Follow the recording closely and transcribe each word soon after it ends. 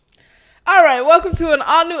right, welcome to an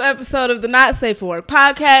all new episode of the Not Safe for Work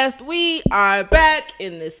podcast. We are back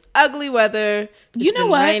in this ugly weather. You know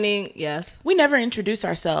what? Raining. Yes. We never introduce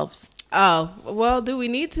ourselves. Oh, well, do we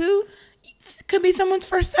need to? It could be someone's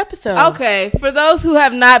first episode. Okay, for those who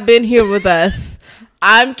have not been here with us,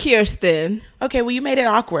 I'm Kirsten. Okay, well, you made it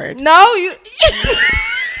awkward. No, you.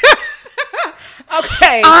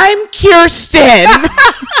 Okay. I'm Kirsten.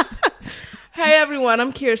 Hey everyone,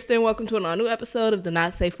 I'm Kirsten. Welcome to an all new episode of the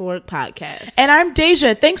Not Safe for Work podcast. And I'm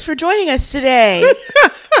Deja. Thanks for joining us today.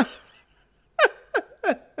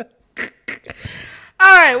 All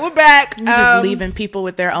right, we're back. I'm just leaving people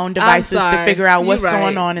with their own devices to figure out what's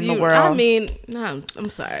going on in the world. I mean, no, I'm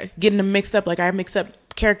sorry. Getting them mixed up like I mix up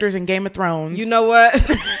characters in Game of Thrones. You know what?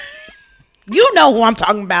 You know who I'm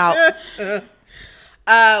talking about.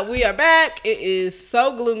 We are back. It is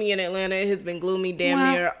so gloomy in Atlanta. It has been gloomy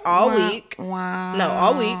damn near all week. Wow. No,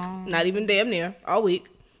 all week. Not even damn near. All week.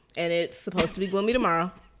 And it's supposed to be gloomy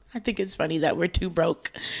tomorrow. I think it's funny that we're too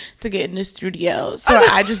broke to get in the studio. So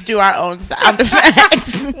I just do our own sound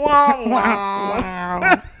effects.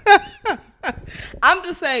 Wow. I'm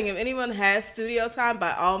just saying, if anyone has studio time,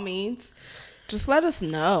 by all means, just let us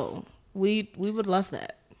know. We would love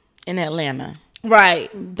that. In Atlanta. Right.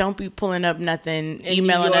 Don't be pulling up nothing, In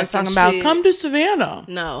emailing New York us talking and about, shit. come to Savannah.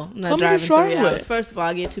 No, I'm not Come to driving 3 Charlotte. hours. First of all,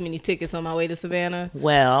 I get too many tickets on my way to Savannah.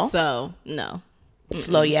 Well, So, no.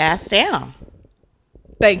 slow your ass down.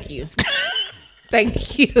 Thank you.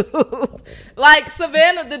 Thank you. Like,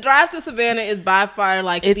 Savannah, the drive to Savannah is by far,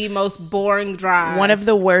 like, the It's most boring drive. One of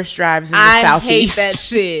the worst drives in the I Southeast. hate that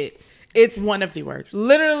shit. It's One of the worst.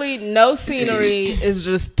 literally no scenery. It's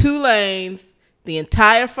just 2 lanes the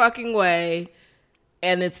entire fucking way.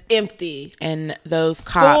 And it's empty. And those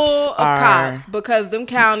cops Full of are cops because them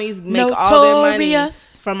counties make all their money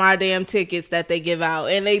notorious. from our damn tickets that they give out,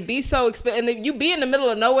 and they be so expensive. And you be in the middle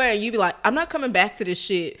of nowhere, and you be like, "I'm not coming back to this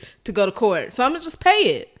shit to go to court, so I'm gonna just pay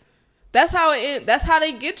it." That's how it. That's how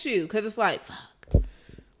they get you, because it's like,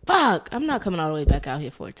 fuck, I'm not coming all the way back out here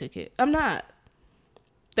for a ticket. I'm not.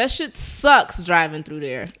 That shit sucks driving through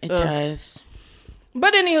there. It does.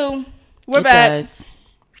 But anywho, we're It back. does.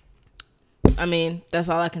 I mean, that's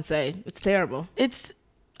all I can say. It's terrible. It's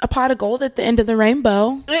a pot of gold at the end of the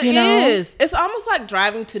rainbow. It you know? is. It's almost like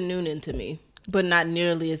driving to Noonan to me, but not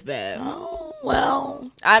nearly as bad. Oh,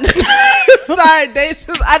 well. Sorry,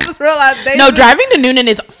 I just realized No, driving to Noonan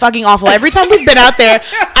is fucking awful. Every time we've been out there,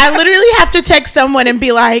 I literally have to text someone and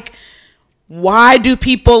be like, why do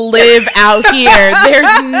people live out here?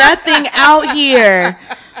 There's nothing out here.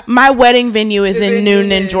 My wedding venue is in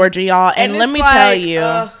Noonan, Georgia, y'all. And let me tell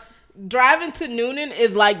you. Driving to Noonan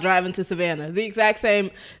is like driving to Savannah. The exact same.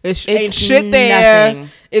 It's ain't shit there. Nothing.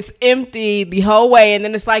 It's empty the whole way. And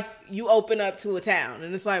then it's like you open up to a town.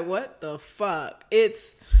 And it's like, what the fuck?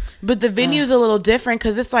 But the venue's a little different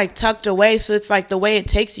because it's like tucked away. So it's like the way it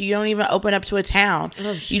takes you, you don't even open up to a town.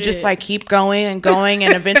 Oh, you just shit. like keep going and going.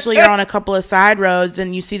 And eventually you're on a couple of side roads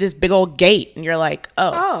and you see this big old gate. And you're like,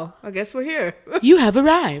 oh, I guess we're here. You have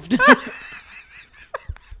arrived.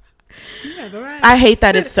 Yeah, right. I hate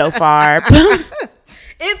that it's so far.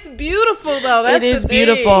 It's beautiful though. That's It is the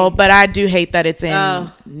beautiful, thing. but I do hate that it's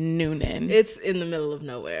in Noonan. It's in the middle of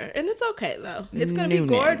nowhere, and it's okay though. It's gonna Noonan.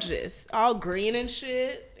 be gorgeous, all green and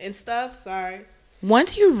shit and stuff. Sorry,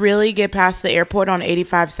 Once you really get past the airport on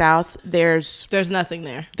 85 South, there's nothing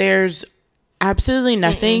there. There's absolutely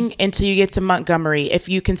nothing until you get to Montgomery, if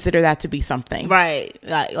you consider that to be something. Right,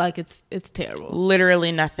 like it's terrible.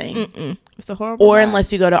 Literally nothing. It's a horrible. Or ride.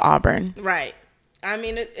 unless you go to Auburn. Right. I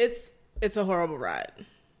mean, it's a horrible ride.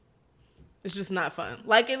 It's just not fun.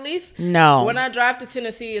 Like, at least No. when I drive to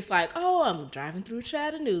Tennessee, it's like, oh, I'm driving through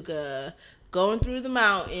Chattanooga, going through the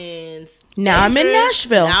mountains. Now I'm in dangerous.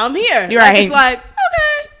 Nashville. Now I'm here. You're Like, right. It's like,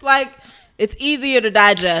 okay. Like, it's easier to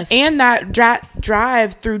digest. And that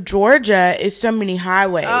drive through Georgia is so many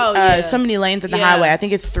highways. Oh, yeah. So many lanes of the Yeah. highway. I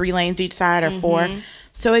think it's 3 lanes each side or 4.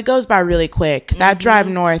 So it goes by really quick. That drive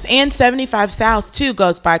north and 75 South too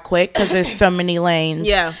goes by quick because there's so many lanes.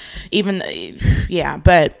 Yeah.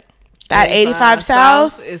 But that 85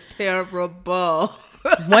 South is terrible.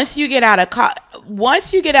 once you get out of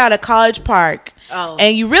College Park,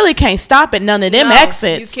 and you really can't stop at none of them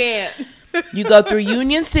exits. You can't. You go through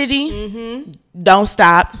Union City, don't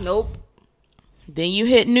stop. Nope. Then you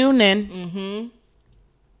hit Noonan.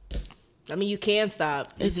 I mean, you can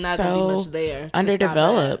stop. It's not so gonna be much there. to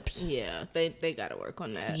underdeveloped. stop at. Yeah, they got to work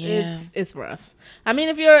on that. Yeah. It's rough. I mean,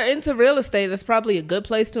 if you're into real estate, that's probably a good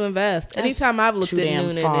place to invest. Anytime I've looked too at damn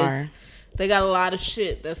Noonan, far. they got a lot of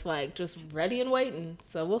shit that's like just ready and waiting.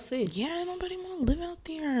 So we'll see. Yeah, nobody want to live out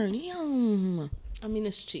there. Damn. I mean,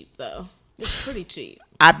 it's cheap though. It's pretty cheap.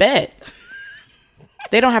 I bet.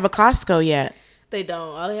 They don't have a Costco yet. They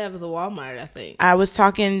don't. All they have is a Walmart, I think. I was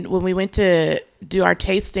talking when we went to do our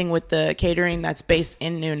tasting with the catering that's based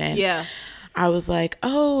in Noonan. Yeah. I was like,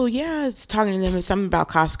 oh, yeah, it's talking to them something about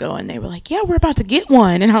Costco. And they were like, yeah, we're about to get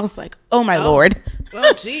one. And I was like, oh, my Lord.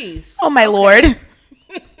 Oh, jeez. Oh, my Lord.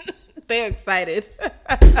 They're excited.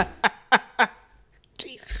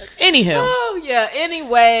 Jesus. Anywho. Oh, yeah.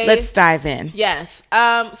 Anyway. Let's dive in. Yes.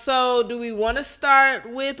 So do we want to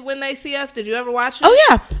start with When They See Us? Did you ever watch it? Oh,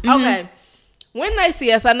 yeah. Mm-hmm. Okay. When They See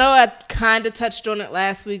Us, I know I kind of touched on it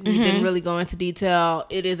last week. We didn't really go into detail.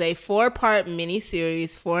 It is a 4-part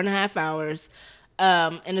miniseries, 4.5 hours.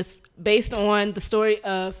 And it's based on the story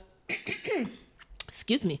of,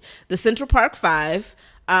 excuse me, the Central Park Five.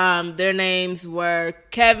 Their names were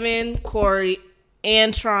Kevin, Corey,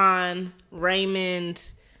 Antron,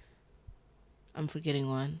 Raymond. I'm forgetting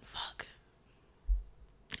one. Fuck.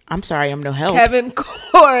 I'm sorry, I'm no help. Kevin,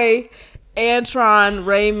 Corey, Antron,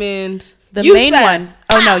 Raymond. The Yusef. main one.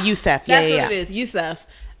 Oh, no, Yusef. Yeah, That's what it is, Yusef.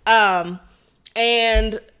 And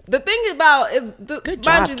the thing about it, good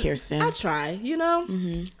job, Kirsten. I try, you know.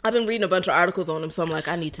 Mm-hmm. I've been reading a bunch of articles on them, so I'm like,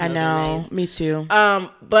 I need to know their names. Me too.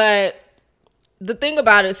 But the thing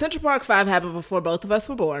about it, Central Park 5 happened before both of us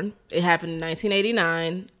were born. It happened in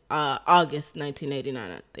 1989, August 1989,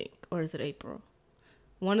 I think, or is it April?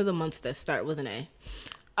 One of the months that start with an A.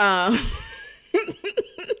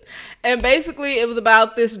 And basically, it was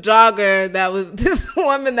about this jogger this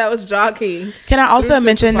woman that was jogging. Can I also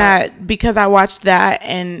mention that because I watched that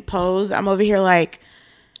and Pose, I'm over here like,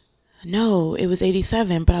 no, it was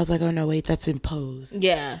 87, but I was like, oh no, wait, that's in Pose.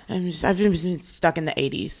 Yeah. I've been stuck in the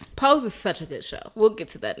 80s. Pose is such a good show. We'll get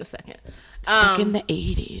to that in a second. Stuck in the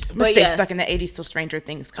 80s. I'm gonna stay stuck in the 80s till Stranger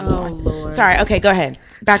Things comes on. Oh, Lord. Sorry, okay, go ahead.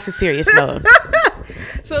 Back to serious mode.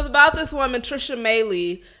 So it's about this woman, Trisha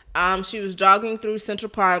Mailey. She was jogging through Central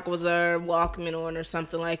Park with her Walkman on or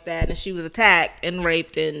something like that, and she was attacked and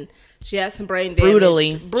raped, and she had some brain damage.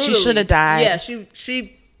 Brutally. She should have died. Yeah,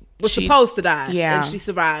 she was supposed to die. Yeah. And she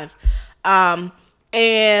survived.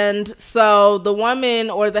 And so the woman,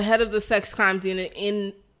 or the head of the sex crimes unit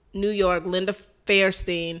in New York, Linda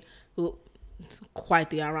Fairstein, who is quite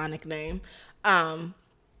the ironic name,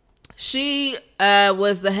 she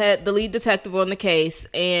was the lead detective on the case,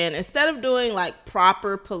 and instead of doing like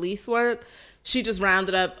proper police work, she just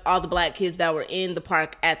rounded up all the black kids that were in the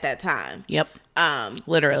park at that time. Yep.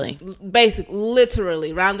 Literally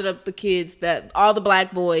rounded up the kids, all the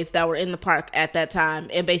black boys that were in the park at that time,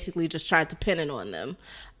 and basically just tried to pin it on them.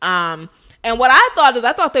 And what I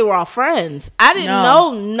thought they were all friends. I didn't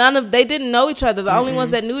know they didn't know each other. The only ones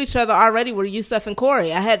that knew each other already were Yusef and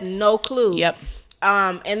Corey. I had no clue. Yep.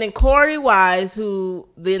 And then Corey Wise, who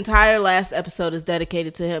the entire last episode is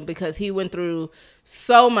dedicated to him because he went through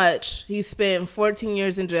so much. He spent 14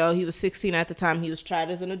 years in jail. He was 16 at the time. He was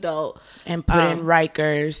tried as an adult. And put in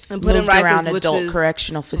Rikers. And moved around adult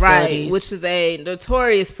correctional facilities. Right, which is a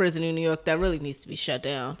notorious prison in New York that really needs to be shut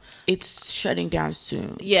down. It's shutting down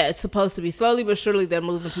soon. Yeah, it's supposed to be. Slowly but surely they're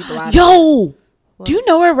moving people out. Yo! Do you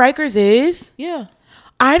know where Rikers is? Yeah.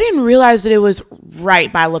 I didn't realize that it was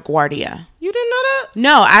right by LaGuardia. You didn't know that?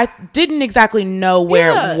 No, I didn't exactly know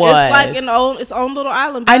where it was. It's like its own little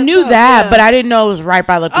island. I knew that, but I didn't know it was right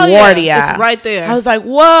by LaGuardia. Oh, yeah. It's right there. I was like,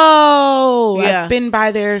 whoa. Yeah. I've been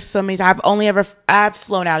by there so many times. I've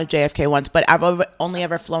flown out of JFK once, but I've only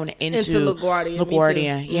ever flown into LaGuardia.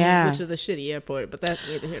 LaGuardia, yeah. Which is a shitty airport, but that's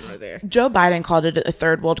neither here nor there. Joe Biden called it a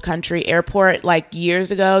third world country airport like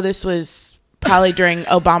years ago. This was probably during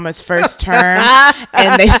Obama's first term,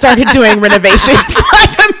 and they started doing renovations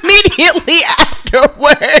like immediately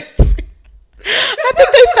afterwards. I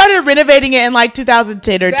think they started renovating it in like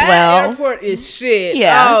 2010 or 12. That airport is shit.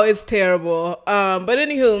 Yeah. Oh, it's terrible. But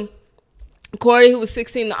anywho, Corey, who was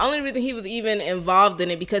 16, the only reason he was even involved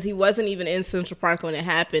in it because he wasn't even in Central Park when it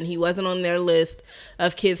happened. He wasn't on their list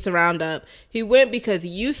of kids to round up. He went because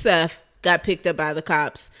Yusef got picked up by the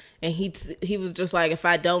cops. And he was just like, if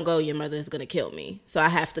I don't go, your mother is going to kill me. So I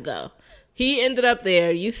have to go. He ended up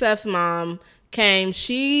there. Yusef's mom came.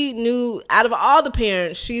 She knew, out of all the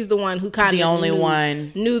parents, she's the one who kind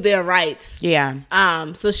of knew their rights. Yeah.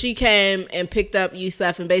 So she came and picked up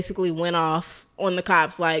Yusef and basically went off on the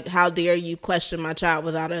cops. Like, how dare you question my child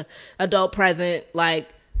without an adult present? Like,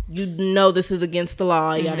 you know this is against the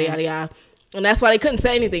law, yada, yada, yada. And that's why they couldn't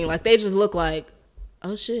say anything. Like, they just looked like,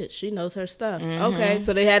 oh shit, she knows her stuff. Okay,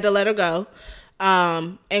 so they had to let her go.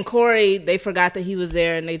 And Corey, they forgot that he was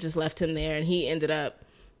there and they just left him there, and he ended up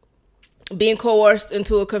being coerced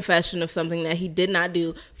into a confession of something that he did not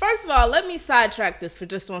do. First of all, let me sidetrack this for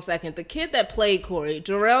just 1 second. The kid that played Corey,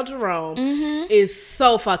 Jarrell Jerome, is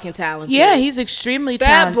so fucking talented. Yeah, he's extremely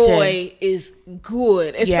talented. That boy is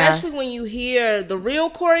good, especially when you hear the real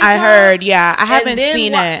Corey. I heard, yeah. I haven't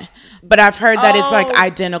seen it, but I've heard that it's like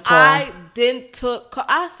identical. I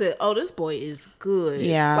said, oh, this boy is good.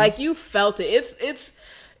 Yeah. Like, you felt it.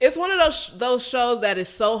 It's one of those shows that is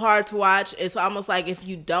so hard to watch. It's almost like if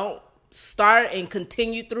you don't start and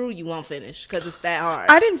continue through, you won't finish because it's that hard.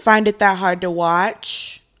 I didn't find it that hard to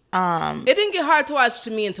watch. It didn't get hard to watch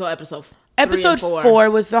to me until episode 3 Episode 4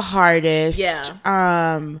 was the hardest. Yeah.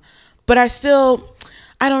 But I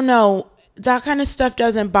don't know. That kind of stuff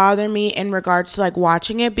doesn't bother me in regards to like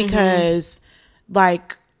watching it because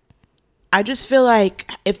like I just feel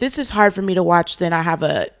like if this is hard for me to watch, then I have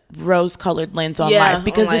a rose-colored lens on life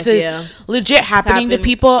because this is legit happening to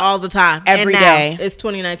people all the time. Every day. It's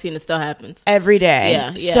 2019. It still happens. Every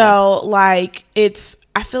day. Yeah. So like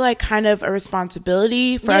I feel like kind of a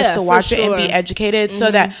responsibility for us to watch it and be educated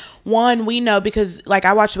so that one, we know, because like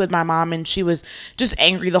I watched it with my mom and she was just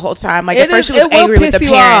angry the whole time. Like at first she was angry with the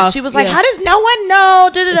parents. She was like, how does no one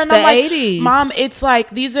know? And I'm like, 80s. Mom, it's like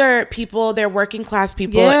these are people, they're working class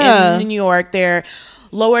people in New York. They're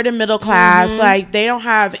lower to middle class. Like they don't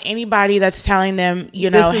have anybody that's telling them,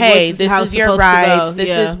 hey, this is your rights. This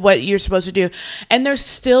is what you're supposed to do. And there's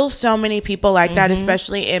still so many people like that,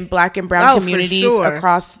 especially in Black and brown communities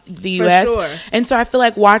across the U.S. And so I feel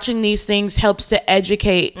like watching these things helps to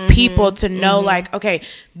educate people to know like, okay,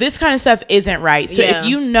 this kind of stuff isn't right. So if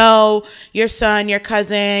you know your son, your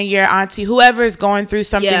cousin, your auntie, whoever is going through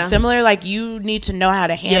something similar, like you need to know how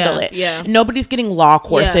to handle it. Yeah. Nobody's getting law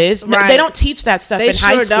courses. Right. They don't teach that stuff in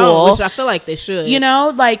high school. Don't, which I feel like they should.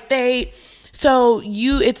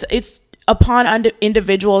 It's upon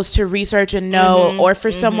individuals to research and know, or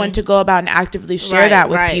for someone to go about and actively share that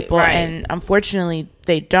with people. And unfortunately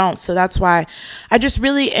they don't. So that's why I just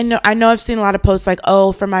really, and I know I've seen a lot of posts like,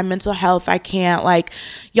 oh, for my mental health, I can't, like,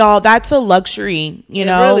 y'all, that's a luxury, you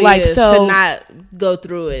know, really like, so to not go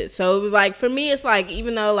through it. So it was like, for me, it's like,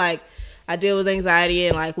 even though like I deal with anxiety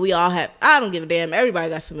and like we all have, I don't give a damn. Everybody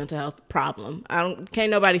got some mental health problem. Can't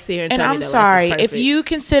nobody sit here and tell me that. And I'm sorry, if you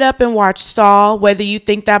can sit up and watch Saw, whether you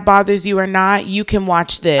think that bothers you or not, you can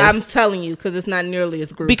watch this. I'm telling you, because it's not nearly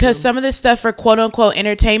as gruesome. Because some of this stuff for quote unquote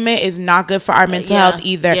entertainment is not good for our mental health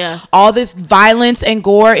either. Yeah. All this violence and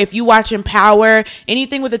gore, if you watch Empower,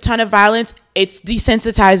 anything with a ton of violence, it's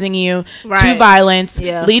desensitizing you to violence,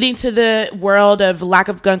 leading to the world of lack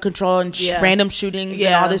of gun control and random shootings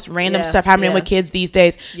and all this random stuff happening with kids these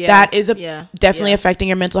days. That is definitely affecting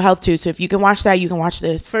your mental health too. So if you can watch that, you can watch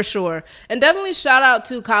this. For sure. And definitely shout out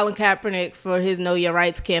to Colin Kaepernick for his Know Your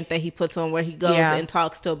Rights camp that he puts on, where he goes and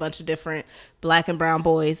talks to a bunch of different Black and brown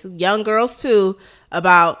boys, young girls too,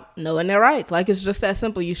 about knowing their rights. Like, it's just that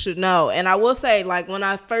simple. You should know. And I will say, like, when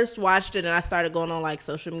I first watched it and I started going on like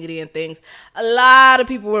social media and things, a lot of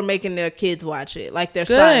people were making their kids watch it, like their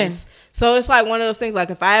sons. So it's like one of those things,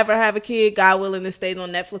 like if I ever have a kid, God willing, this stays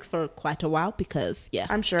on Netflix for quite a while, because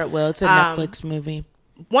I'm sure it will. It's a Netflix movie.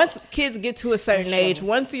 Once kids get to a certain age,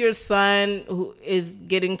 once your son who is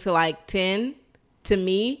getting to like 10, to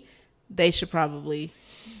me, they should probably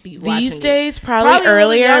be watching these days. Probably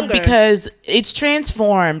earlier, because it's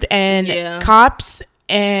transformed, and cops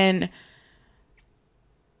and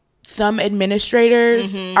some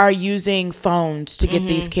administrators are using phones to get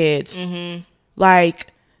these kids. Like,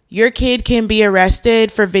 your kid can be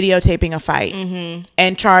arrested for videotaping a fight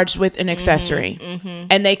and charged with an accessory.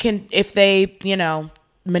 And they can, if they,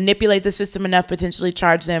 manipulate the system enough, potentially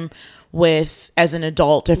charge them with as an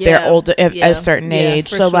adult if they're older at a certain age.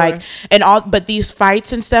 So like, but these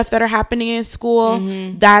fights and stuff that are happening in school,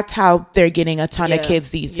 that's how they're getting a ton of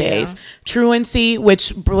kids these days. Truancy,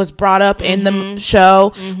 which was brought up in the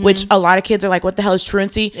show, which a lot of kids are like, what the hell is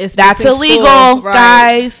truancy? That's illegal,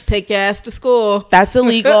 guys. Take your ass to school. That's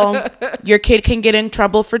illegal. Your kid can get in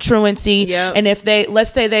trouble for truancy. And if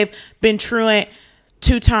let's say they've been truant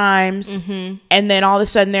 2 times and then all of a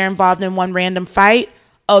sudden they're involved in one random fight,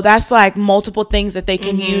 that's like multiple things that they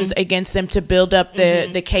can use against them to build up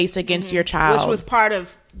the case against your child, which was part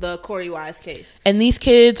of the Corey Wise case. And these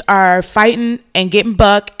kids are fighting and getting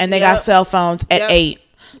buck, and they got cell phones at 8,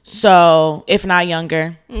 so if not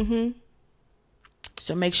younger.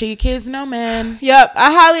 So make sure your kids know, man. I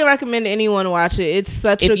highly recommend anyone watch it. It's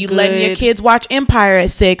such if you letting your kids watch Empire at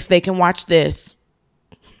 6, they can watch this.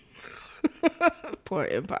 Poor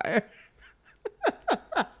Empire.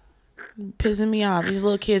 Pissing me off. These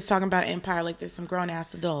little kids talking about Empire like there's some grown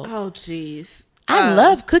ass adults. Oh jeez. I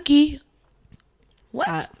love Cookie.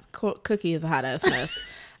 What? Cookie is a hot ass mess.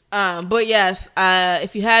 But yes,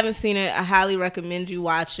 if you haven't seen it, I highly recommend you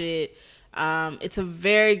watch it. It's a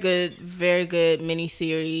very good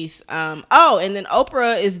miniseries. And then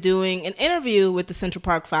Oprah is doing an interview with the Central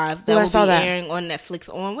Park Five that will be airing on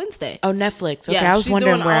Netflix on Wednesday. Oh, Netflix. Okay, I was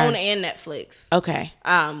wondering doing where. OWN and Netflix. Okay.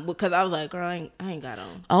 Because I was like, girl, I ain't got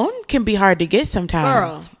OWN. OWN can be hard to get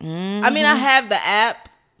sometimes. Girl, I mean, I have the app,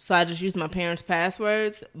 so I just use my parents'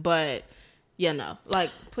 passwords, but.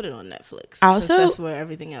 Like put it on Netflix. Also, that's where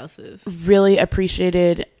everything else is. Really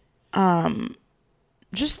appreciated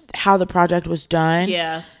just how the project was done.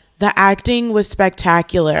 Yeah. The acting was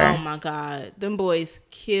spectacular. Oh my God. Them boys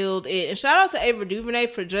killed it. And shout out to Ava DuVernay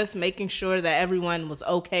for just making sure that everyone was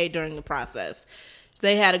okay during the process.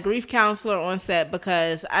 They had a grief counselor on set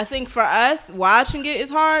because I think for us, watching it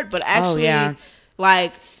is hard, but actually,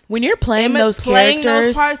 like... When you're playing those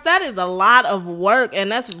parts, that is a lot of work,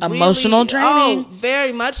 and that's emotional draining.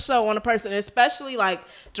 Very much so on a person, especially like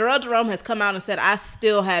Jarrell Jerome has come out and said, I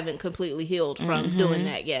still haven't completely healed from doing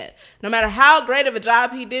that yet. No matter how great of a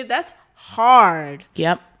job he did, that's hard.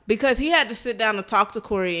 Yep. Because he had to sit down and talk to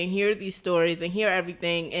Corey and hear these stories and hear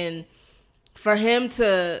everything, and for him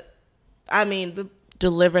to,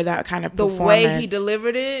 deliver that kind of performance. The way he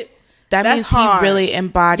delivered it. That means hard. He really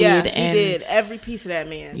embodied. Yeah, he did every piece of that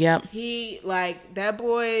man. Yep. He, that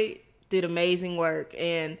boy did amazing work.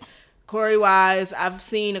 And Corey Wise, I've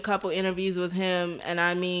seen a couple interviews with him,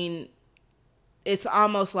 and it's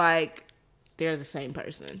almost like they're the same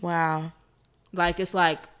person. Wow. It's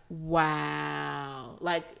like, wow.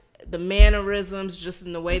 Like, the mannerisms, just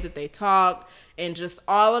in the way that they talk, and just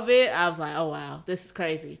all of it, I was like, oh, wow, this is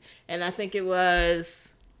crazy. And I think it was...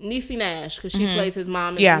 Niecy Nash, because she plays his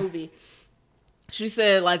mom in the movie. She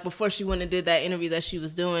said, before she went and did that interview that she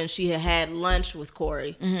was doing, she had lunch with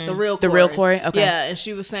Corey. The real Corey. Okay. Yeah, and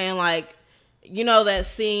she was saying, that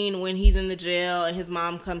scene when he's in the jail and his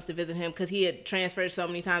mom comes to visit him because he had transferred so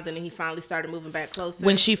many times and then he finally started moving back closer.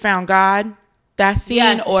 When she found God, that scene?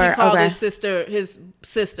 Yes, she called his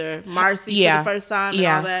sister, Marcy, for the first time and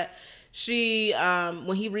all that. She,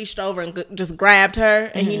 when he reached over and just grabbed her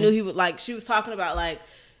and he knew he would, she was talking about,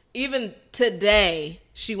 even today,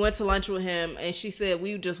 she went to lunch with him, and she said,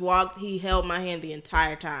 we just walked, he held my hand the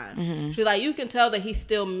entire time. She's like, you can tell that he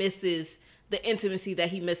still misses the intimacy that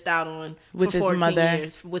he missed out on for 14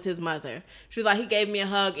 years with his mother. She's like, he gave me a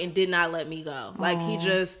hug and did not let me go.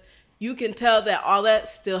 You can tell that all that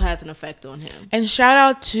still has an effect on him. And shout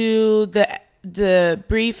out to the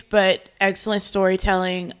brief but excellent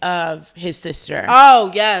storytelling of his sister.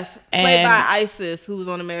 Oh yes, played by Isis, who was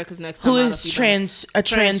on America's Next Top Model. Who is trans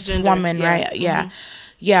woman, yes. Right? Yeah,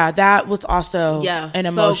 yeah. That was also an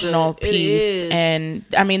emotional piece, and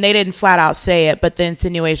they didn't flat out say it, but the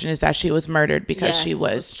insinuation is that she was murdered because she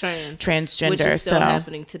was transgender. Which is still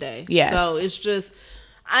happening today. Yes. So it's just,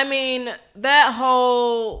 that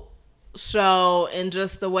whole show and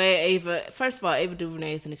just the way first of all, Ava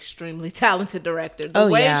DuVernay is an extremely talented director. The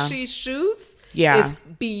way she shoots is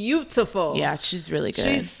beautiful. Yeah, she's really good.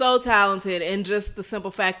 She's so talented, and just the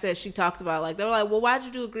simple fact that she talked about, they were like, well, why'd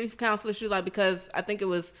you do a grief counselor? She's like, because I think it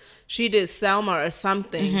was, she did Selma or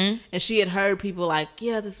something, and she had heard people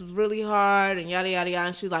this was really hard, and yada, yada, yada,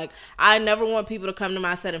 and she's like, I never want people to come to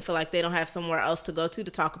my set and feel like they don't have somewhere else to go to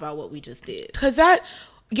talk about what we just did. Because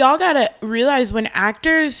y'all gotta realize when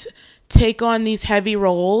actors take on these heavy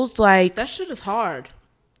roles, that shit is hard.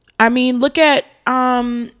 Look at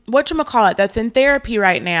whatchamacallit that's in therapy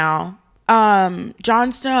right now,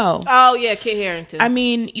 Jon Snow. Oh yeah, Kit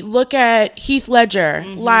Harington. Look at Heath Ledger.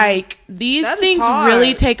 These things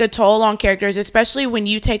really take a toll on characters, especially when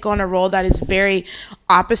you take on a role that is very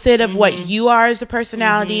opposite of what you are as a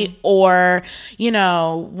personality, or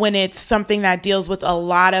when it's something that deals with a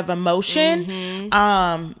lot of emotion.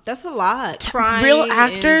 That's a lot. Crying, real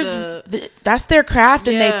actors, that's their craft,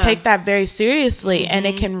 and they take that very seriously, and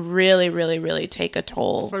it can really, really, really take a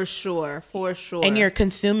toll. For sure. And you're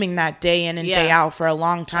consuming that day in and day out for a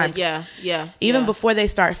long time. Even before they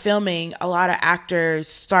start filming, a lot of actors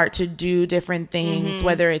start to do different things,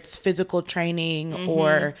 whether it's physical training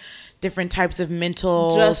or different types of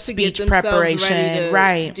mental just speech preparation.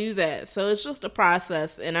 Right. Do that. So it's just a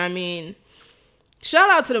process. And shout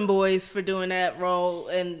out to them boys for doing that role,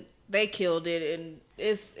 and they killed it. And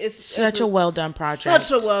it's a well done project.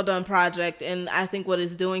 Such a well done project, and I think what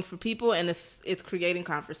it's doing for people, and it's creating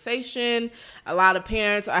conversation. A lot of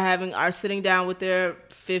parents are sitting down with their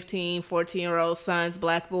 15, 14-year-old sons,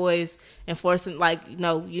 black boys, and forcing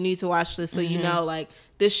no, you need to watch this so you know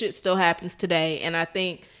this shit still happens today. And I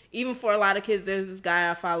think even for a lot of kids, there's this guy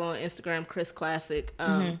I follow on Instagram, Chris Classic.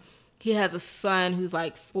 he has a son who's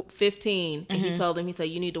like 15, and he told him, he said,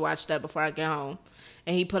 you need to watch that before I get home.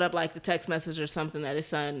 And he put up like the text message or something that his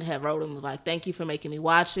son had wrote him, was like, thank you for making me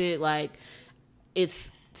watch it. Like, it's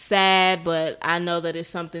sad, but I know that it's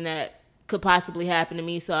something that could possibly happen to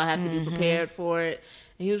me, so I have to be prepared for it.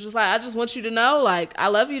 And he was just like, I just want you to know, like, I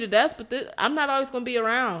love you to death, but I'm not always going to be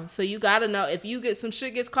around. So you got to know, if you get some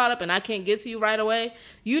shit gets caught up and I can't get to you right away,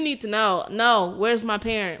 you need to know, no, where's my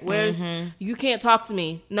parent? You can't talk to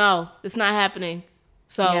me. No, it's not happening.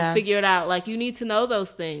 So figure it out. Like, you need to know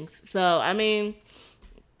those things. So, I mean,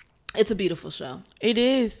 it's a beautiful show. It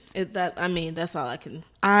is. That's all I can.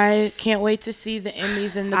 I can't wait to see the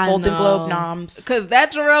Emmys and the Golden Globe noms. Because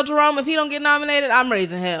that Jarrell Jerome, if he don't get nominated, I'm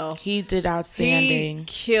raising hell. He did outstanding. He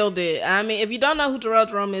killed it. I mean, if you don't know who Jarrell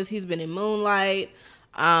Jerome is, he's been in Moonlight.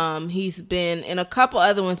 He's been in a couple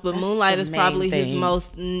other ones, but Moonlight is probably his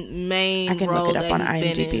most main role. I can look it up on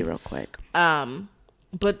IMDb real quick.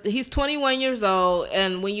 But he's 21 years old,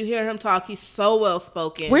 and when you hear him talk, he's so well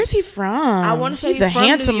spoken. Where's he from? I want to say he's a from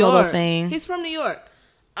handsome New York. little thing. He's from New York.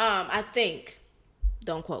 I think.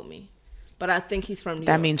 Don't quote me, but I think he's from New York.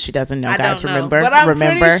 That means she doesn't know, guys. I don't know, remember, but I'm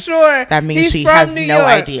pretty sure that means he's she from has New no York.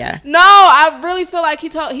 idea. No, I really feel like he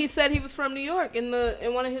said he was from New York in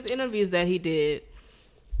one of his interviews that he did.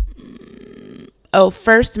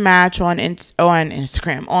 First Match on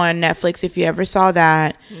Instagram, on Netflix. If you ever saw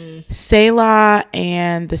that, Selah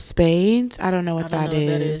and the Spades. I don't know what that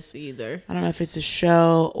is either. I don't know if it's a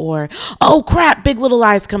show or crap. Big Little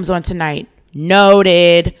Lies comes on tonight.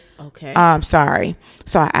 Noted. Okay. Sorry.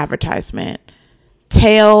 Saw an advertisement.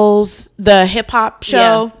 Tales, the hip hop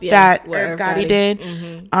show that Irv Gotti did.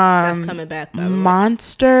 That's coming back. By the way.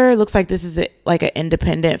 Monster. Looks like this is like an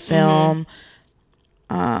independent film.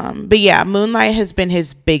 But yeah, Moonlight has been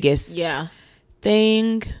his biggest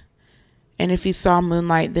thing. And if you saw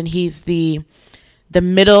Moonlight, then he's the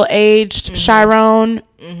middle-aged Chiron.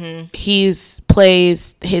 He's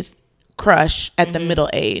plays his crush at the middle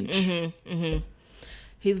age.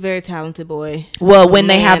 He's a very talented boy. Well, when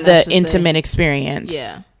they have the intimate experience.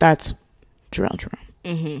 Yeah. That's Jarrell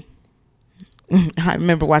Jerome. I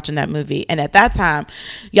remember watching that movie, and at that time,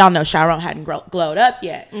 y'all know Chiron hadn't glowed up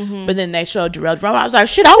yet. But then they showed Jarrell Jerome. I was like,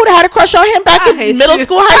 shit, I would have had a crush on him back in middle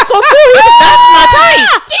school, high school too. That's my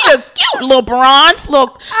type. He is cute, little bronze,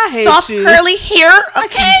 little soft curly hair.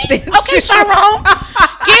 Okay, Chiron,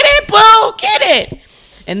 get it, boo, get it.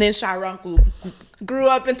 And then Chiron grew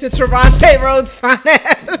up into Trevante Rhodes' finance.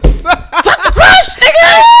 Fuck the crush,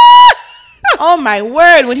 nigga. Oh my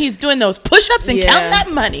word, when he's doing those push-ups and counting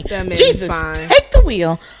that money. Jesus, take the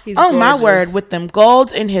wheel. He's gorgeous. My word, with them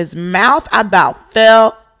golds in his mouth, I about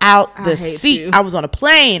fell out the seat. I was on a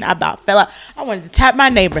plane. I about fell out. I wanted to tap my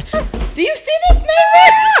neighbor. Do you see this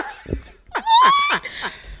neighbor?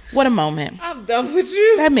 What a moment. I'm done with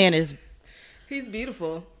you. That man is... He's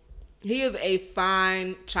beautiful. He is a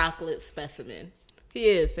fine chocolate specimen. He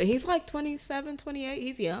is. And he's like 27, 28.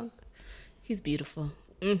 He's young. He's beautiful.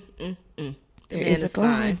 There is a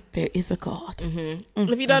God. There is a God.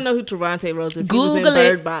 If you don't know who Trevante Rhodes is, he was in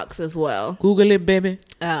Bird Box as well. Google it, baby.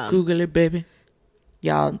 Google it, baby.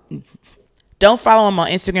 Y'all don't follow him on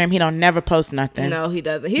Instagram. He don't never post nothing. No, he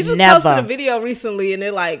doesn't. He just posted a video recently, and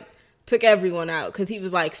it like took everyone out because he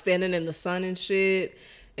was like standing in the sun and shit,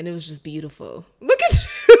 and it was just beautiful. Look at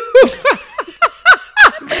you.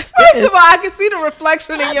 First of all, I can see the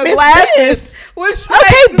reflection in your glasses.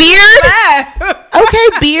 Okay, beard. Okay,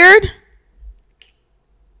 beard.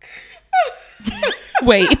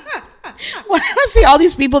 Wait. Well, I see all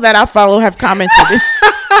these people that I follow have commented.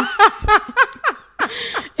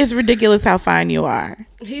 It's ridiculous how fine you are.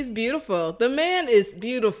 He's beautiful. The man is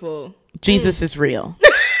beautiful. Jesus is real.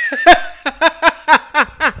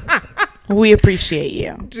 We appreciate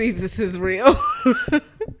you. Jesus is real.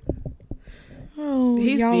 Oh,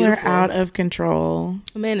 y'all beautiful. Are out of control.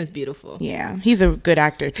 The man is beautiful. Yeah, he's a good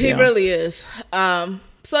actor too. He really is.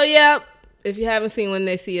 So yeah, if you haven't seen When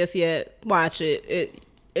They See Us yet, watch it.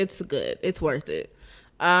 It's good. It's worth it.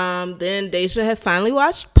 Then Deja has finally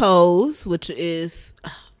watched Pose, which is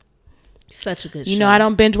such a good show. You know, I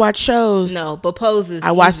don't binge watch shows. No, but Pose is I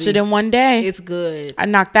watched it in one day. It's good. I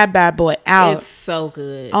knocked that bad boy out. It's so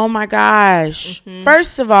good. Oh my gosh.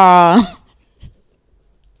 First of all,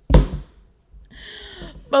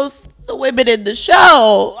 most of the women in the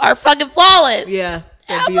show are fucking flawless. Yeah,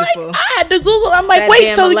 they're beautiful. Like, I had to Google. I'm like,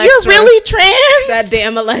 wait, so Electra, you're really trans? That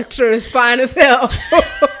damn Electra is fine as hell.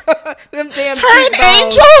 Them damn her and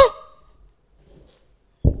Angel?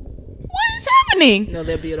 What is happening? No,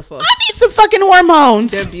 they're beautiful. I need some fucking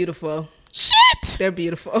hormones. They're beautiful. Shit. They're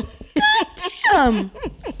beautiful. God damn.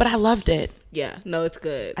 But I loved it. Yeah, no, it's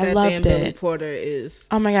good. I That loved damn Billy it. Porter is.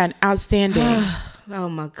 Oh my God, outstanding. Oh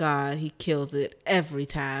my God, he kills it every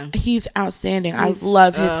time. He's outstanding. I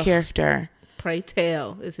love his character. Pray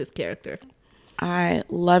Tell is his character. I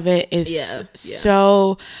love it. It's Yeah.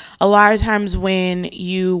 so, a lot of times when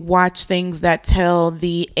you watch things that tell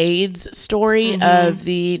the AIDS story of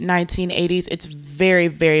the 1980s, it's very,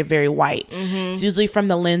 very, very white. It's usually from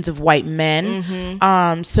the lens of white men.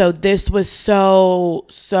 So this was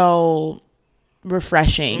so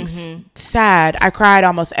refreshing. Sad. I cried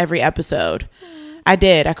almost every episode. I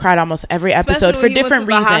did. I cried almost every episode for different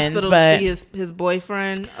reasons, but to see his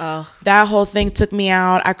boyfriend. that whole thing took me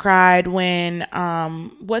out. I cried when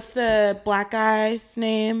what's the black guy's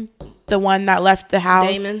name? The one that left the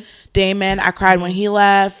house. Damon. I cried when he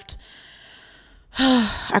left.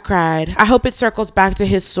 I cried. I hope it circles back to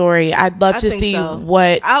his story. I'd love to see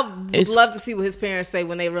what. I'd love to see what his parents say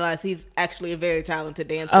when they realize he's actually a very talented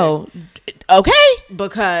dancer. Oh, okay.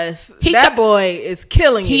 Because that boy is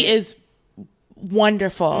killing it. He is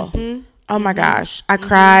wonderful. Oh my gosh. I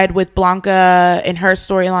cried with Blanca in her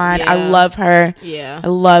storyline. Yeah. I love her. Yeah. I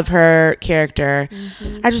love her character.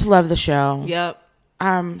 I just love the show. Yep.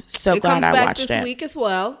 I'm so glad I watched it. It comes back this week as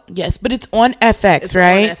well. Yes, but it's on FX,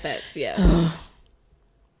 right? On FX, yes.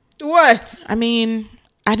 What? I mean,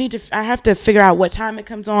 I have to figure out what time it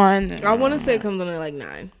comes on. I want to say it comes on at like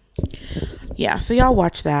 9. Yeah, so y'all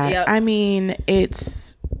watch that. Yep. I mean,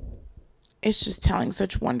 it's just telling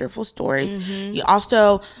such wonderful stories. You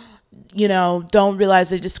also, don't realize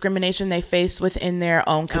the discrimination they face within their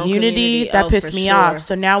own community. That pissed me off.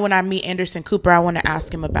 So now when I meet Anderson Cooper, I want to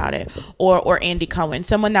ask him about it. Or Andy Cohen,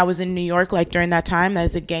 someone that was in New York like during that time that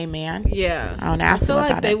is a gay man. Yeah. I want to ask him about it. I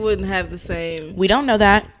feel like they wouldn't have the same. We don't know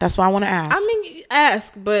that. That's why I want to ask. I mean,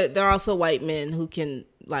 ask, but there are also white men who can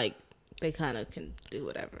they kind of can do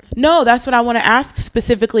whatever. No, that's what I want to ask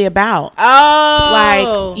specifically about.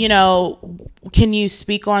 Oh. Like, can you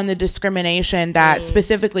speak on the discrimination that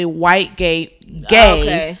specifically white gay,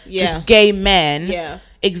 just gay men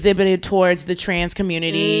exhibited towards the trans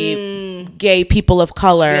community, gay people of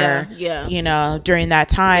color, during that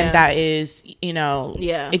time that is,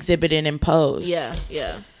 exhibited and imposed.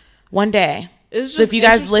 Yeah. One day. So if you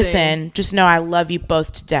guys listen, just know I love you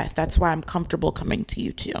both to death. That's why I'm comfortable coming to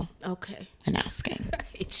you too. Okay. And asking. I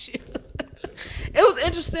hate you. It was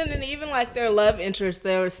interesting, and even like their love interest,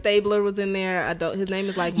 Stabler was in there. His name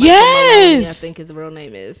is like Michael Maloney, I think his real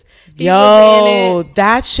name is. He was in it.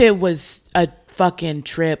 That shit was a fucking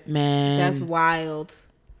trip, man. That's wild.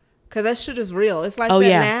 Cause that shit is real. It's like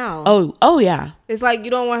now. Oh yeah. It's like you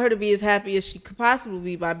don't want her to be as happy as she could possibly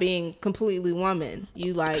be by being completely woman.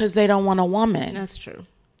 Because they don't want a woman. That's true.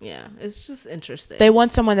 Yeah, it's just interesting. They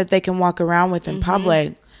want someone that they can walk around with in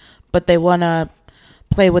public, but they want to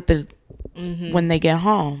play with when they get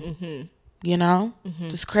home.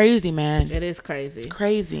 It's crazy, man. It is crazy. It's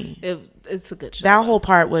crazy. It's a good show. That whole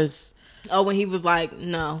part was. Oh, when he was like,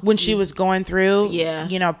 no. When she was going through,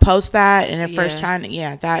 post that and at first trying to,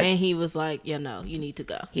 that. And he was like, no, you need to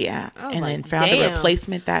go. Yeah. And then found a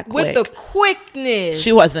replacement that quick. With the quickness.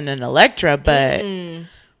 She wasn't an Electra, but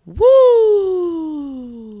woo.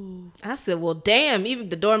 I said, well, damn. Even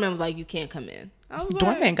the doorman was like, you can't come in.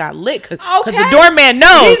 Doorman got lit because the doorman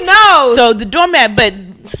knows. He knows. So the doorman, but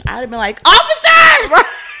I'd have been like, officer,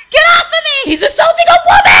 get off of me. He's assaulting a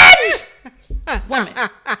woman. Woman.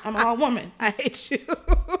 I'm all woman. I hate you.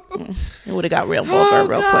 It would have got real vulgar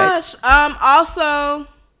real quick. Also,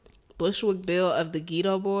 Bushwick Bill of the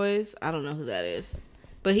Geto Boys. I don't know who that is.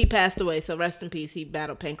 But he passed away, so rest in peace. He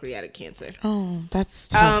battled pancreatic cancer. Oh, that's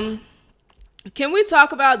tough. Can we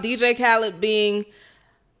talk about DJ Khaled being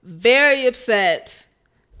very upset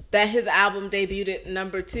that his album debuted at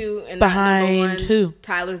number 2 and behind not number 1? Who?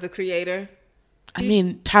 Tyler, the Creator. I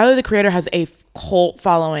mean, Tyler, the Creator has a cult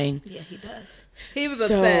following. Yeah, he does. He was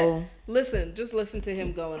upset. Just listen to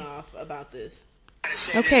him going off about this.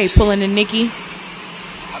 Okay, pulling a Nicki.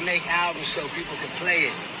 I make albums so people can play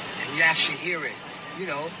it and you actually hear it.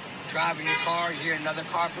 Driving your car, you hear another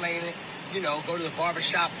car playing it. Go to the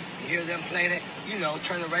barbershop, you hear them playing it.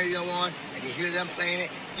 Turn the radio on and you hear them playing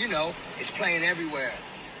it. It's playing everywhere.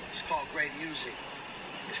 It's called great music.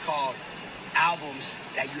 It's called albums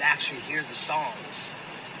that you actually hear the songs.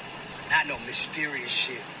 Not no mysterious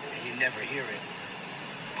shit and you never hear it.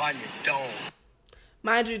 On your dome.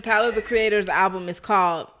 Mind you, Tyler, the Creator's album is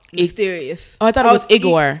called Mysterious. I thought it was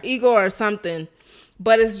Igor. Igor or something.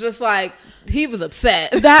 but it's just like he was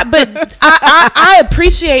upset. But I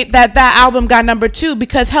appreciate that album got number 2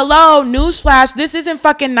 because hello, newsflash, this isn't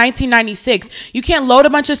fucking 1996. You can't load a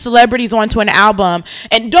bunch of celebrities onto an album.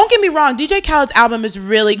 And don't get me wrong, DJ Khaled's album is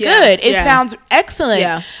really good. It sounds excellent.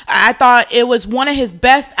 Yeah. I thought it was one of his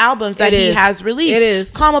best albums that he has released. It is.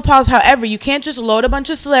 Comma pause. However, you can't just load a bunch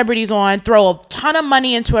of celebrities on, throw a ton of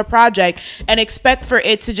money into a project, and expect for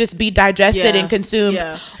it to just be digested and consumed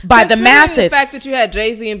by the masses. The fact that you had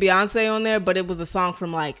Jay-Z and Beyonce on there, but it was a song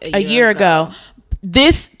from like a year ago.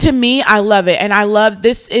 This, to me, I love it, and I love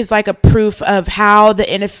this is like a proof of how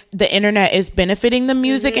the internet is benefiting the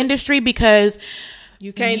music industry because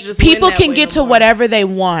you can't just people can get to whatever they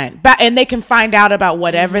want, and they can find out about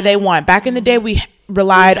whatever they want. Back in the day, we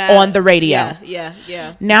relied on the radio.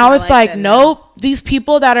 Yeah. Now it's like nope. These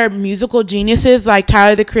people that are musical geniuses like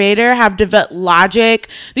Tyler the Creator have developed Logic.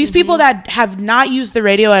 These people that have not used the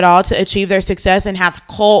radio at all to achieve their success and have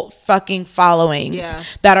cult fucking followings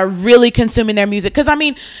that are really consuming their music. Because I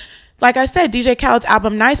mean, like I said, DJ Khaled's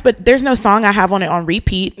album nice, but there's no song I have on it on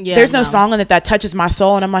repeat. There's no song on it that touches my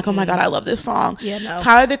soul, and I'm like, oh my god, I love this song.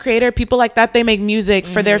 Tyler the Creator, people like that, they make music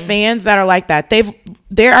for their fans that are like that.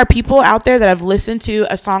 There are people out there that have listened to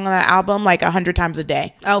a song on that album like 100 times a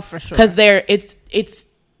day. Oh, for sure. Because it's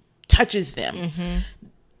touches them.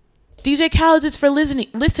 DJ Khaled is for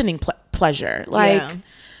listening pleasure. Like.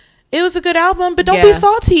 It was a good album, but don't be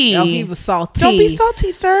salty. Oh, he was salty. Don't be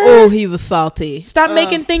salty, sir. Oh, he was salty. Stop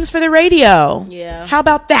making things for the radio. Yeah. How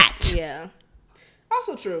about that? Yeah.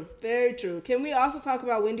 Also true. Very true. Can we also talk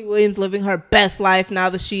about Wendy Williams living her best life now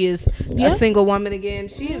that she is a single woman again?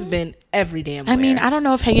 She has been every damn where. I mean, I don't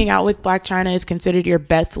know if hanging out with Blac Chyna is considered your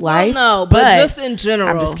best life. No, but just in general.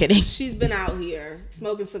 I'm just kidding. She's been out here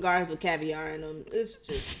smoking cigars with caviar in them. It's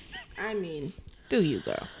just, I mean, do you,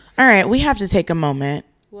 girl? All right, we have to take a moment.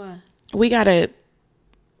 What? We got to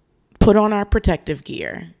put on our protective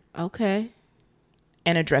gear. Okay.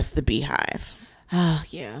 And address the Beehive. Oh,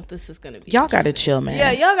 yeah. This is going to be y'all got to chill, man.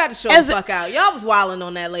 Yeah, y'all got to chill the fuck out. Y'all was wilding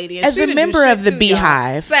on that lady. And as a member of the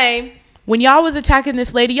Beehive. Same. When y'all was attacking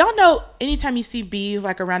this lady, y'all know anytime you see bees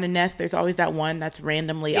like around a nest, there's always that one that's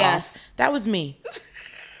randomly off. That was me.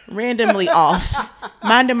 Randomly off.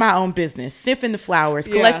 Minding my own business. Sniffing the flowers.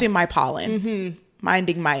 Collecting my pollen.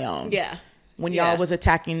 Minding my own. Yeah. When y'all was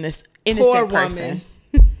attacking this innocent person.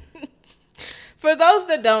 For those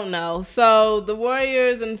that don't know, so the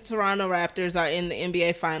Warriors and Toronto Raptors are in the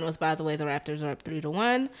NBA Finals. By the way, the Raptors are up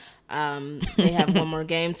 3-1. They have one more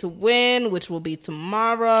game to win, which will be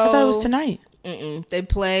tomorrow. I thought it was tonight. They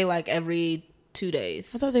play like every 2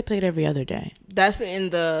 days. I thought they played every other day. That's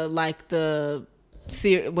in the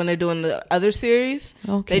when they're doing the other series.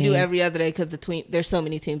 They do every other day because there's so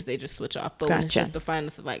many teams they just switch off. But when it's just the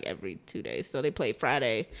finals, it's like every 2 days. So they play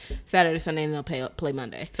Friday, Saturday, Sunday, and they'll play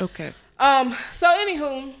Monday. Okay. So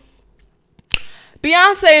anywho,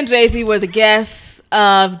 Beyonce and Jay-Z were the guests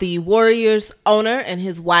of the Warriors owner and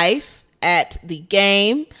his wife at the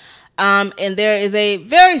game. And there is a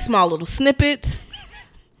very small little snippet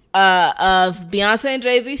of Beyonce and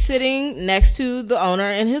Jay-Z sitting next to the owner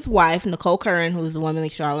and his wife, Nicole Curran, who's the woman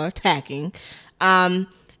that y'all are attacking. And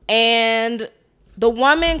the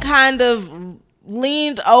woman kind of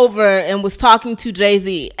leaned over and was talking to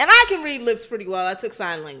Jay-Z. And I can read lips pretty well. I took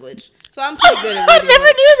sign language. So I'm pretty good at reading. I never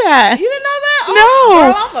knew that. You didn't know that?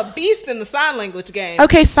 No. Girl, I'm a beast in the sign language game.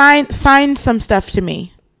 Okay, sign some stuff to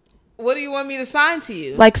me. What do you want me to sign to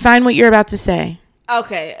you? Like sign what you're about to say.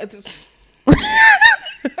 Okay.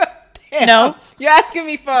 Damn. No? You're asking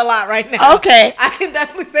me for a lot right now. Okay. I can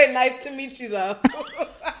definitely say nice to meet you, though.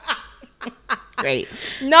 Great.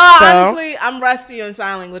 No, honestly, I'm rusty on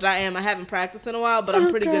sign language. I am. I haven't practiced in a while, but I'm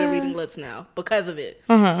pretty good at reading lips now because of it.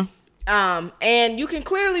 And you can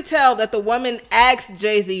clearly tell that the woman asked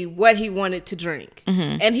Jay-Z what he wanted to drink.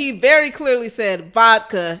 And he very clearly said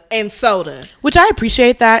vodka and soda. Which I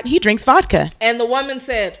appreciate that. He drinks vodka. And the woman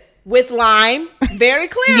said, with lime, very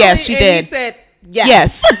clearly. Yes, she did. And he said,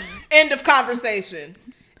 yes. End of conversation.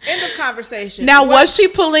 End of conversation. Now, was she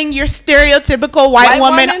pulling your stereotypical white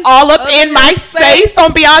woman all up in my face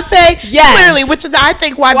on Beyonce? Yes. Clearly, which is, I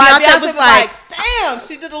think, why Beyonce was like, damn,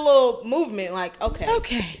 she did a little movement like,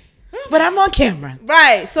 okay. But I'm on camera.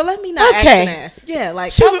 Right. So let me not act an ass. Yeah,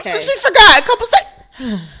 like, she forgot a couple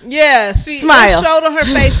seconds. Yeah, she showed on her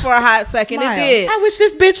face for a hot second. Smile. It did. I wish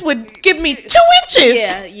this bitch would give me 2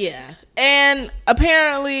 inches. Yeah. And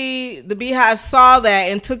apparently the Beehive saw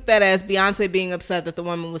that and took that as Beyonce being upset that the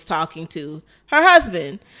woman was talking to her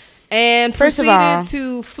husband. And proceeded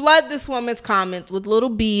to flood this woman's comments with little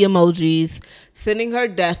bee emojis, sending her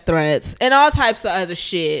death threats and all types of other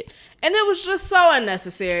shit. And it was just so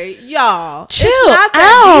unnecessary. Y'all. Chill It's not out.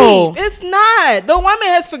 that deep. It's not. The woman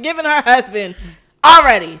has forgiven her husband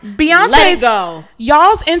already. Beyonce's, let it go.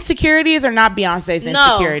 Y'all's insecurities are not Beyonce's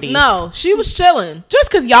insecurities. No, she was chilling. Just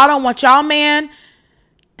because y'all don't want y'all man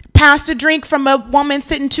passed a drink from a woman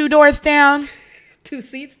sitting 2 doors down, 2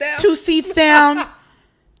 seats down. 2 seats down,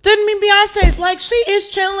 didn't mean Beyonce's like she is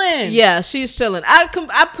chilling. Yeah, she's chilling. I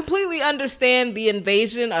completely understand the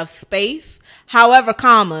invasion of space. However,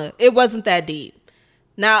 it wasn't that deep.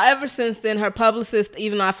 Now, ever since then, her publicist,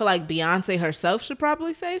 even though I feel like Beyonce herself should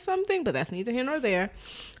probably say something, but that's neither here nor there.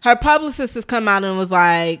 Her publicist has come out and was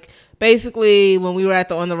like, basically, when we were at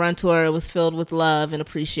the On the Run tour, it was filled with love and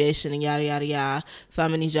appreciation and yada, yada, yada. So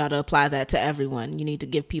I'm going to need y'all to apply that to everyone. You need to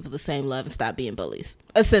give people the same love and stop being bullies,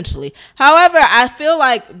 essentially. However, I feel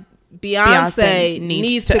like Beyonce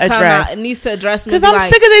needs to come out and needs to address me. Because I'm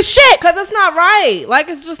sick of this shit. Because it's not right. Like,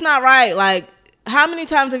 it's just not right. Like, how many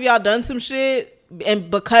times have y'all done some shit and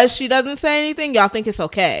because she doesn't say anything, y'all think it's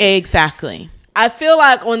okay? Exactly. I feel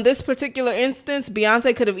like on this particular instance,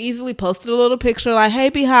 Beyonce could have easily posted a little picture like, hey,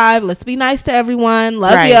 Beehive, let's be nice to everyone.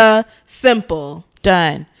 Love ya. Simple.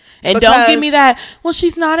 Done. And don't give me that, well,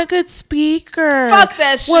 she's not a good speaker. Fuck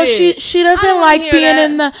that shit. Well, she doesn't like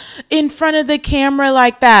being in front of the camera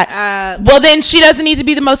like that. Well, then she doesn't need to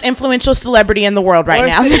be the most influential celebrity in the world right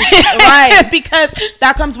now. Right. Because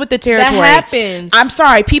that comes with the territory. That happens. I'm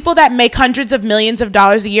sorry. People that make hundreds of millions of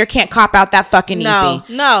dollars a year can't cop out that fucking easy.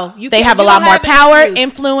 No. They have a lot more power,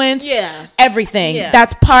 influence, everything. Yeah.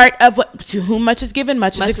 That's part of what, to whom much is given,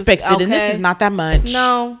 much is expected. Okay. And this is not that much.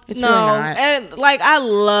 No. It's really not. And like, I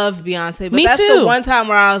love Beyonce, but Me that's too. the one time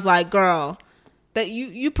where I was like, girl, that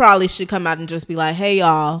you probably should come out and just be like, hey,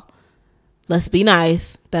 y'all, let's be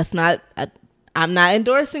nice. That's not, I'm not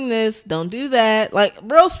endorsing this. Don't do that. Like,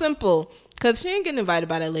 real simple. Because she ain't getting invited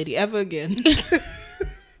by that lady ever again.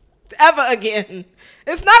 Ever again.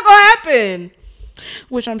 It's not going to happen.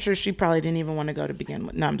 Which I'm sure she probably didn't even want to go to begin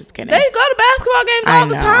with. No, I'm just kidding. They go to basketball games all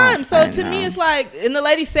the time. So to me, it's like, and the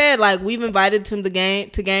lady said, like, we've invited him to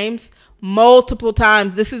games multiple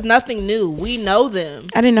times. This is nothing new. We know them.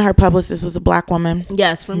 I didn't know her publicist was a black woman.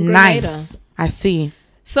 Yes, from Grenada. Nice. I see.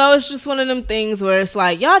 So it's just one of them things where it's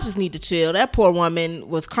like, y'all just need to chill. That poor woman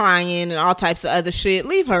was crying and all types of other shit.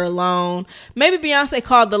 Leave her alone. Maybe Beyonce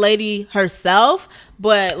called the lady herself,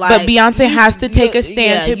 but Beyonce has to take a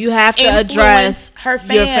stand to you have to address her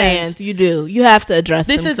fans. Your fans. You do. You have to address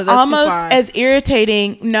this them. This is almost as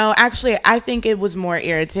irritating. No, actually, I think it was more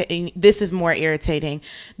irritating. This is more irritating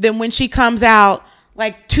than when she comes out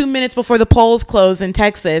like 2 minutes before the polls close in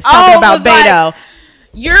Texas talking about Beto. Like,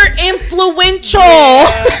 you're influential.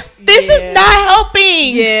 Yeah, this is not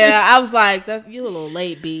helping. Yeah, I was like, you a little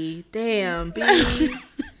late, B. Damn, B.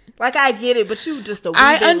 Like, I get it, but you just a wee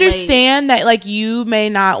I bit understand late. That, like, you may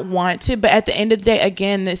not want to, but at the end of the day,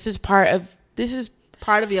 again, this is part of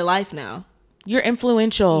your life now. You're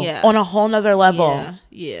influential on a whole nother level.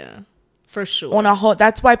 Yeah. For sure. On a whole,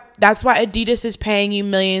 that's why Adidas is paying you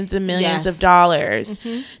millions and millions of dollars.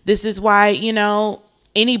 Mm-hmm. This is why,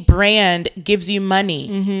 any brand gives you money.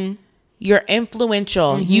 Mm-hmm. You're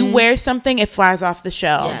influential. Mm-hmm. You wear something, it flies off the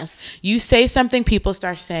shelves. Yes. You say something, people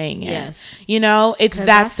start saying it. Yes. It's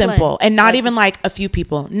that simple. And not even like a few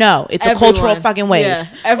people. No, it's everyone. A cultural fucking wave. Yeah.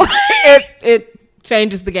 It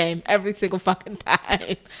changes the game every single fucking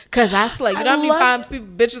time. Because I slay. You know how many times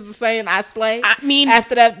bitches are saying I slay? I mean,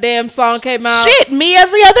 after that damn song came out. Shit, me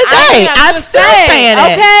every other day. I'm still saying it.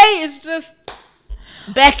 Okay, it's just...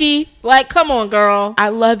 Becky, like, come on, girl. I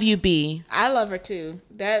love you, B. I love her too.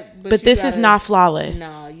 But this is not flawless.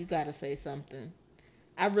 No, you gotta say something.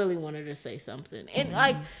 I really want her to say something. And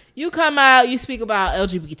like, you come out, you speak about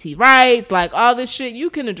LGBT rights, like all this shit. You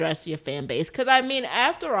can address your fan base, because I mean,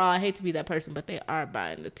 after all, I hate to be that person, but they are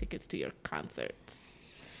buying the tickets to your concerts.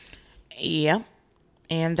 Yeah,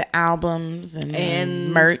 and the albums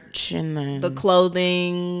and merch and the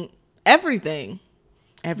clothing, everything.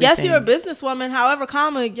 Yes, you're a businesswoman. However,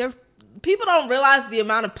 your people don't realize the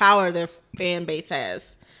amount of power their fan base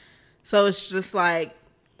has. So it's just like,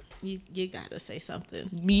 you gotta say something.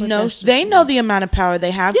 They know the amount of power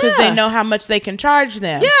they have because they know how much they can charge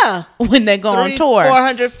them. Yeah, when they go on tour,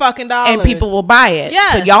 $400 fucking, and people will buy it.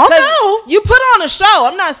 Yeah, so y'all know you put on a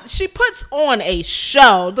show. She puts on a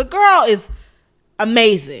show. The girl is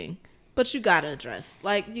amazing. But you gotta address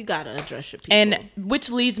your people. And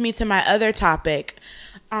which leads me to my other topic.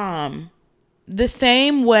 The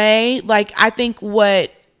same way, like, I think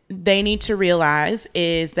what they need to realize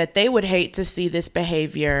is that they would hate to see this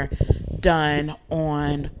behavior done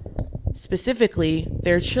on specifically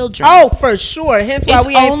their children. Oh, for sure. Hence why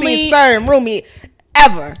we ain't seen Sir and Rumi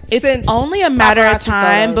ever. It's since only a matter of paparazzi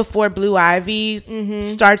time photos. before Blue Ivy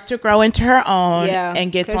starts to grow into her own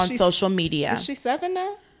and gets 'cause on she's- social media. Is she 7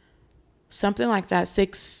 now? Something like that.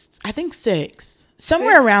 6, I think 6.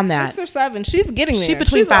 Somewhere around that. 6 or 7. She's getting there. She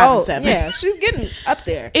between She's 5 and old. 7. Yeah, she's getting up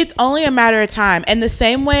there. It's only a matter of time. And the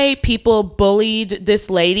same way people bullied this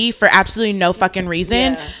lady for absolutely no fucking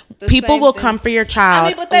reason, Yeah, the people same will thing. come for your child. I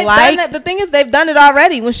mean, but they've done that. The thing is, they've done it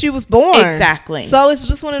already when she was born. Exactly. So it's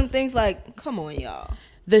just one of them things like, come on, y'all.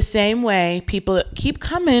 The same way people keep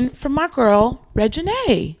coming for my girl,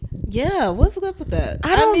 Reginae. Yeah, what's good with that?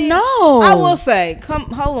 I don't know. I will say,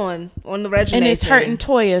 hold on the Reginae And it's thing. hurting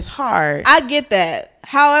Toya's heart. I get that.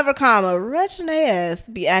 However, Reginae ass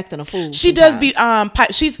be acting a fool. She sometimes.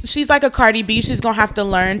 does be she's like a Cardi B. She's gonna have to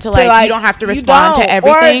learn to like you don't have to respond to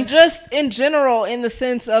everything. Or just in general, in the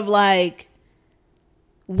sense of like,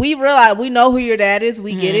 we realize, we know who your dad is.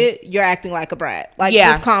 We get it. You're acting like a brat. Like,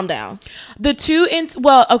 just calm down. The two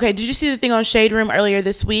okay, did you see the thing on Shade Room earlier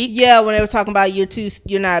this week? Yeah, when they were talking about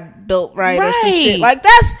you're not built right or some Right. shit. Like,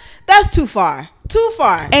 that's too far. Too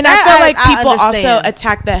far. And I feel like people also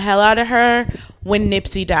attacked the hell out of her when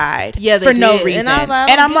Nipsey died. Yeah, they for no did. reason. And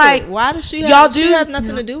I'm like, why does she y'all she had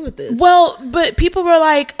nothing to do with this? Well, but people were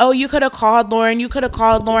like, oh, you could have called Lauren. You could have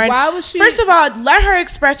called Lauren. Why was she? First of all, let her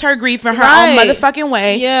express her grief in her Right. own motherfucking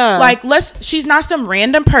way. Yeah. Like, she's not some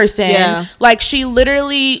random person. Yeah. Like, she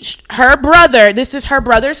literally, her brother, this is her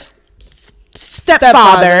brother's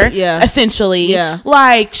stepfather, yeah. essentially. Yeah.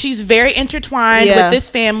 Like, she's very intertwined Yeah. with this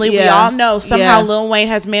family. We Yeah. all know somehow Yeah. Lil Wayne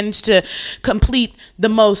has managed to complete the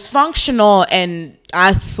most functional and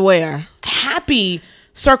I swear, happy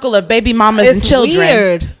circle of baby mamas and children.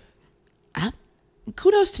 Weird.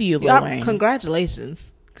 Kudos to you, Lil Wayne. Congratulations,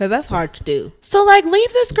 because that's hard to do. So, like,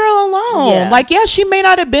 leave this girl alone. Yeah. Like, yeah, she may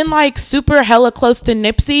not have been like super hella close to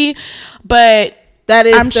Nipsey, but That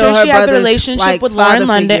is, I'm still sure her she has a brother's, relationship like, with Lauren father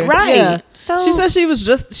London, figure. right? Yeah. So she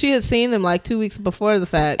said she had seen them like 2 weeks before the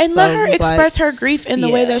fact, and so let her it was like, express her grief in the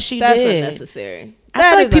way that she that's did. unnecessary. I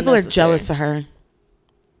feel like people are jealous of her.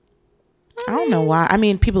 I don't know why. I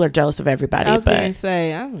mean, people are jealous of everybody, I was but gonna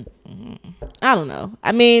say, I don't know.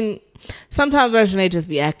 I mean, sometimes Reginae just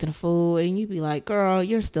be acting a fool, and you be like, "Girl,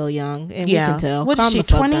 you're still young, and we can tell." What's calm she, the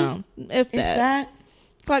fuck 20? down. If is that?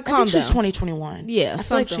 it's like, I calm think down. she's 2021. Yeah, I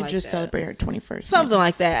feel like she something like just that. celebrated her 21st. Something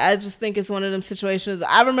like that. I just think it's one of them situations.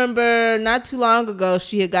 I remember not too long ago,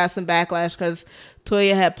 she had got some backlash because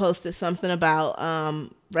Toya had posted something about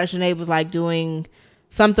Reginae was like doing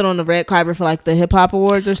something on the red carpet for like the hip hop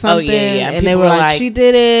awards or something. yeah. And they were like, she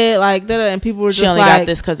did it, like that, and people were just she only like, got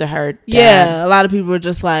this because of her dad. Yeah, a lot of people were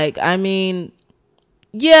just like, I mean,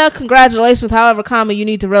 yeah, congratulations. However, you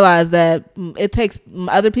need to realize that it takes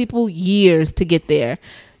other people years to get there.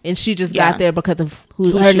 And she just got there because of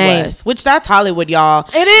who her she name was. Which that's Hollywood, y'all.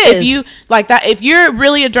 It is. If you like that, if you're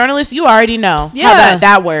really a journalist, you already know how Yeah.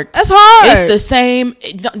 that works. That's hard. It's the same.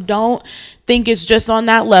 Don't think it's just on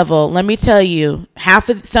that level. Let me tell you,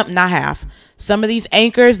 some of these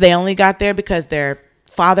anchors, they only got there because their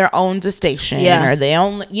father owns a station, or they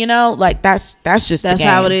only, that's just the game.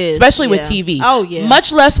 how it is, especially with TV. Oh yeah,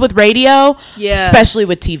 much less with radio. Yeah, especially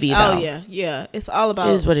with TV though. Oh yeah. It's all about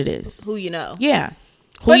it is what it is. Who you know. Yeah,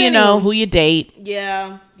 who you know, who you date.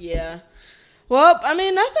 Yeah. Well, I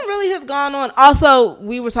mean, nothing really has gone on. Also,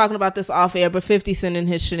 we were talking about this off air, but 50 Cent and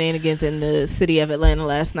his shenanigans in the city of Atlanta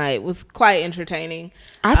last night was quite entertaining.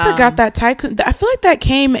 I forgot that Tycoon. I feel like that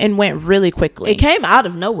came and went really quickly. It came out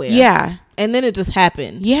of nowhere. Yeah. And then it just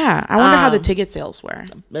happened. Yeah. I wonder how the ticket sales were.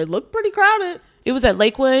 It looked pretty crowded. It was at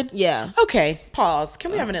Lakewood? Yeah. Okay. Pause.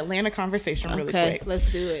 Can we have an Atlanta conversation really quick? Let's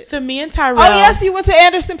do it. So me and Tyrell. Oh, yes. You went to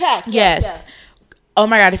Anderson .Paak. Yes. Oh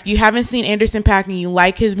my God, if you haven't seen Anderson .Paak and you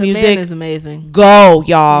like his music, man is amazing. Go,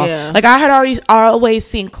 y'all. Yeah. Like, I had always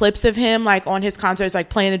seen clips of him like on his concerts, like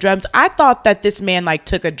playing the drums. I thought that this man like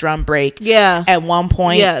took a drum break at one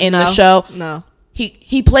point in the show. No.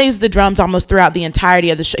 He plays the drums almost throughout the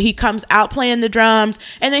entirety of the show. He comes out playing the drums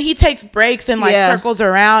and then he takes breaks and like circles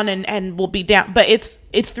around and will be down. But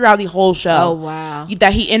it's throughout the whole show. Oh, wow.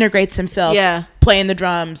 That he integrates himself. Yeah. Playing the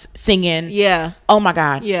drums, singing. Yeah. Oh my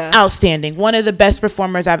God. Yeah. Outstanding. One of the best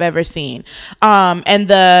performers I've ever seen. And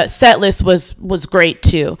the set list was great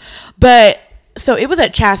too. But so it was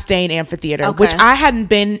at Chastain Amphitheater, which I hadn't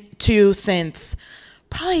been to since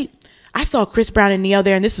probably. I saw Chris Brown and Neo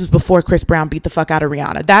there, and this was before Chris Brown beat the fuck out of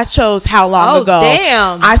Rihanna. That shows how long ago.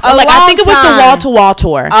 Damn. I think it was the Wall to Wall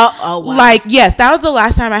tour. Oh, wow. Like, yes, that was the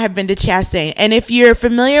last time I had been to Chastain. And if you're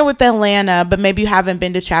familiar with Atlanta, but maybe you haven't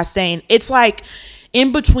been to Chastain, it's like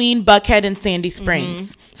in between Buckhead and Sandy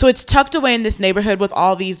Springs. Mm-hmm. So it's tucked away in this neighborhood with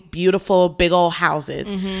all these beautiful big old houses.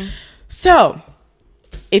 Mm-hmm. So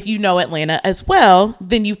if you know Atlanta as well,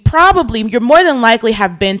 then you're more than likely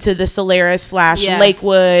have been to the Solaris /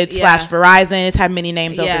 Lakewood / Verizon. It's had many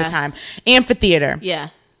names over the time. Amphitheater. Yeah.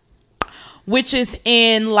 Which is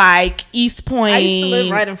in like East Point. I used to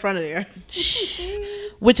live right in front of there.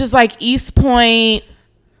 Which is like East Point.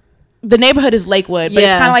 The neighborhood is Lakewood, but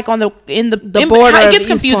it's kind of like on the border. It gets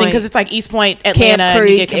confusing because it's like East Point, Atlanta, and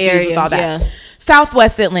you get confused with all that. Yeah.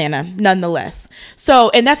 Southwest Atlanta, nonetheless. So,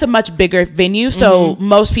 and that's a much bigger venue. So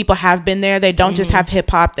most people have been there. They don't just have hip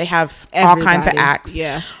hop; they have all kinds of acts.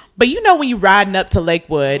 Yeah. But you know when you riding up to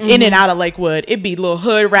Lakewood, in and out of Lakewood, it'd be little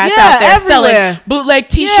hood rats out there selling bootleg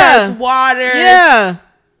T-shirts, water. Yeah.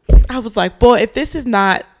 I was like, boy, if this is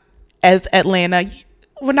not as Atlanta.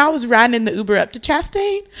 When I was riding in the Uber up to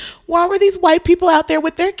Chastain, why were these white people out there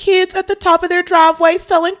with their kids at the top of their driveway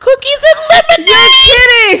selling cookies and lemonade? You're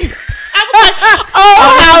kidding. I was like,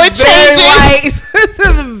 oh, how it changes.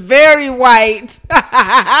 This is very white.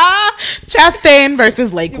 Chastain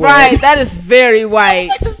versus Lakewood. Right, that is very white.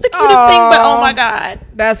 Like, this is the cutest thing, but oh my God.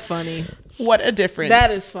 That's funny. What a difference.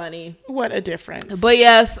 That is funny. What a difference. But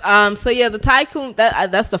yes, so yeah, the Tycoon,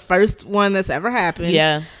 that's the first one that's ever happened.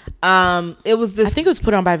 Yeah. It was this. I think it was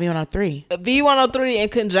put on by V103. V103 in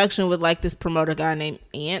conjunction with like this promoter guy named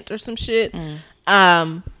Ant or some shit.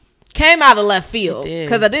 Came out of left field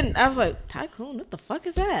because I was like, Tycoon, what the fuck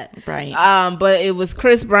is that? Right. But it was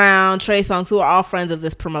Chris Brown, Trey Songz, who are all friends of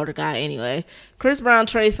this promoter guy anyway. Chris Brown,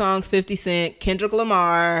 Trey Songz, 50 Cent, Kendrick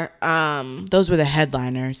Lamar. Those were the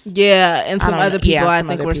headliners. Yeah, and some other people I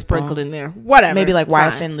think were sprinkled in there. Whatever. Maybe like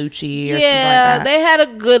YFN Lucci or something like that. They had a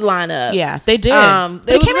good lineup. Yeah, they did.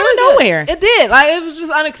 They came out of nowhere. It did. Like, it was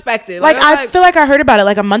just unexpected. Like I feel like I heard about it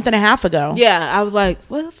like a month and a half ago. Yeah, I was like,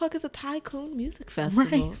 what the fuck is a Tycoon Music Festival?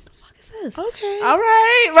 Right. What the fuck is this? Okay. All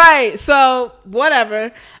right. Right. So,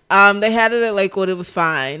 whatever. They had it at Lakewood. It was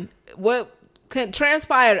fine. What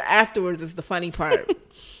transpired afterwards is the funny part.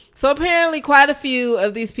 So apparently quite a few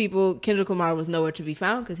of these people, Kendrick Lamar was nowhere to be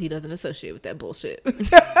found because he doesn't associate with that bullshit.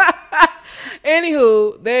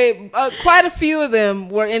 Anywho, they quite a few of them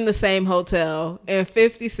were in the same hotel, and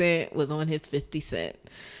 50 Cent was on his 50 Cent.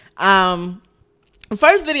 The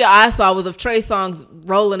first video I saw was of Trey Songz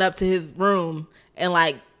rolling up to his room and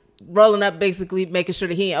like rolling up, basically making sure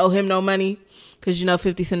that he didn't owe him no money, because you know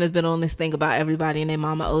 50 Cent has been on this thing about everybody and their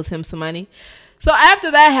mama owes him some money. So after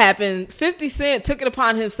that happened, 50 Cent took it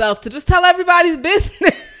upon himself to just tell everybody's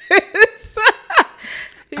business.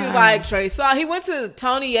 He was like, Trey Songz. He went to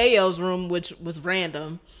Tony Yayo's room, which was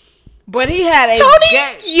random. But he had a Tony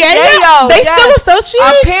Yayo. They still associate?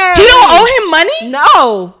 Apparently. He don't owe him money?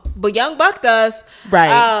 No. But Young Buck does.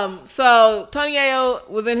 Right. So Tony Yayo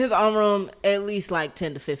was in his own room, at least like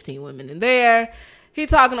 10 to 15 women in there. He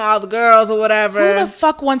talking to all the girls or whatever. Who the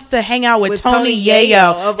fuck wants to hang out with Tony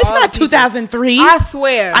Yayo? It's not 2003. I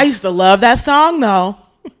swear. I used to love that song though.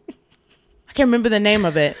 I can't remember the name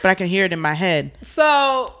of it, but I can hear it in my head.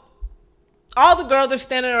 So all the girls are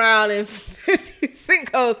standing around and 50 Cent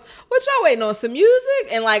goes, what y'all waiting on, some music?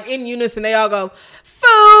 And like in unison they all go,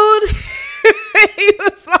 food. He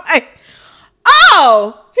was like,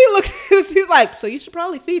 oh. He looks, he's like, so you should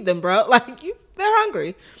probably feed them, bro. Like they're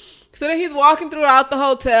hungry. So then he's walking throughout the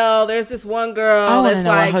hotel. There's this one girl that's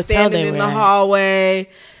like standing in the hallway,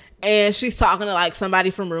 and she's talking to like somebody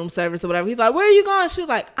from room service or whatever. He's like, where are you going? She was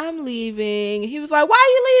like, I'm leaving. He was like, why are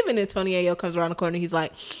you leaving? And Tony Yayo comes around the corner. He's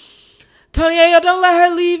like, Tony Yayo, don't let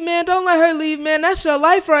her leave, man. Don't let her leave, man. That's your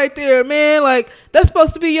life right there, man. Like, that's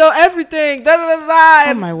supposed to be your everything. Da, da, da,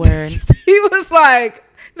 da. Oh, my word. He was like,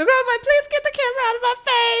 the girl was like, please get the camera out of my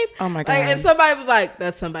face. Oh, my God. Like, and somebody was like,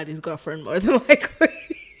 that's somebody's girlfriend more than likely.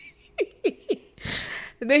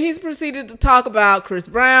 And then he's proceeded to talk about Chris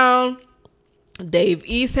Brown. Dave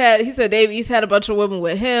East had a bunch of women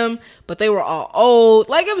with him, but they were all old.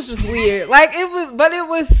 Like, it was just weird. But it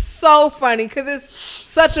was so funny because it's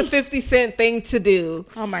such a 50 Cent thing to do.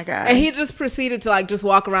 Oh my God. And he just proceeded to like just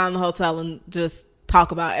walk around the hotel and just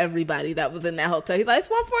talk about everybody that was in that hotel. He's like, it's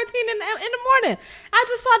 1:14 in the morning. I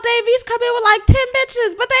just saw Dave East come in with like 10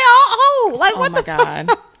 bitches, but they all old. Like, what the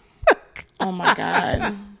fuck? Oh my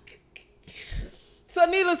God. So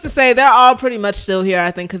needless to say, they're all pretty much still here,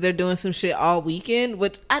 I think, because they're doing some shit all weekend,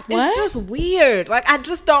 which it's just weird. Like, I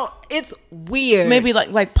just don't, it's weird. Maybe like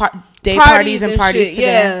day parties and parties shit,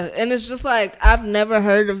 together. Yeah, and it's just like, I've never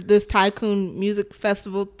heard of this Tycoon Music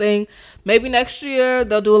Festival thing. Maybe next year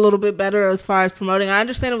they'll do a little bit better as far as promoting. I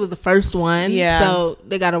understand it was the first one, so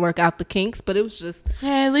they got to work out the kinks, but it was just...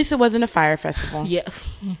 Yeah, at least it wasn't a fire festival. Yeah.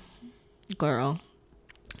 Girl.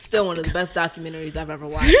 Still one of the best documentaries I've ever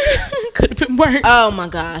watched. Could have been worse. Oh my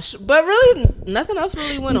gosh. But really, nothing else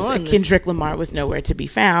really went on. Kendrick Lamar was nowhere to be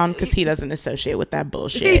found because he doesn't associate with that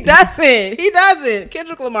bullshit. He doesn't.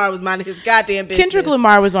 Kendrick Lamar was minding his goddamn business. Kendrick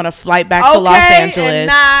Lamar was on a flight back to Los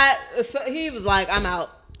Angeles. He was like, I'm out.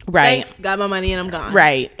 Right. Thanks, got my money and I'm gone.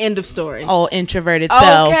 Right. End of story. All introverted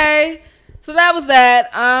self. Okay. So that was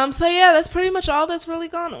that. So yeah, that's pretty much all that's really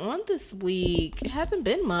gone on this week. It hasn't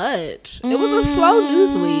been much. It was a slow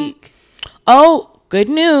news week. Oh, good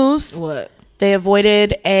news. What? They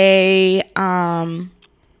avoided they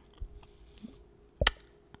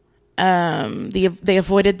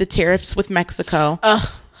avoided the tariffs with Mexico. Ugh,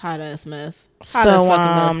 hot ass mess. So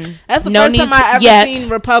mess. That's the first time I ever seen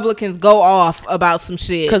Republicans go off about some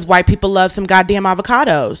shit. Because white people love some goddamn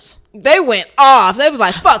avocados. They went off. They was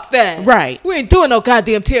like, fuck that. Right. We ain't doing no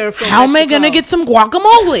goddamn tariff. How am I going to get some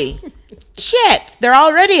guacamole? Shit. They're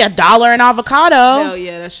already $1 an avocado. Hell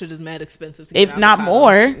yeah, that shit is mad expensive. To if not avocados.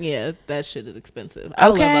 more. Yeah, that shit is expensive. I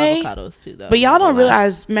love avocados too, though. But y'all don't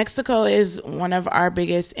realize Mexico is one of our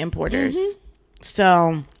biggest importers. Mm-hmm.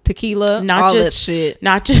 So tequila, not just that shit.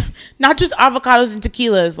 Not just avocados and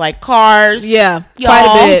tequilas, like cars. Yeah,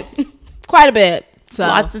 y'all. Quite a bit. So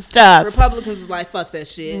lots of stuff. Republicans was like, fuck that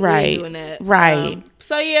shit. Right. We ain't doing that. Right.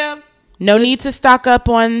 So yeah. No need to stock up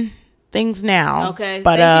on things now. Okay.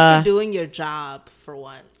 But thank you for doing your job for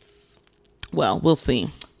once. Well, we'll see.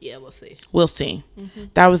 Yeah, we'll see. We'll see. Mm-hmm.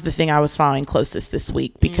 That was the thing I was following closest this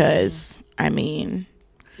week because I mean,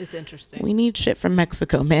 it's interesting. We need shit from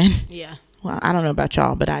Mexico, man. Yeah. Well, I don't know about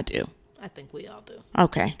y'all, but I do. I think we all do.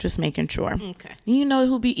 Okay, just making sure. Okay. You know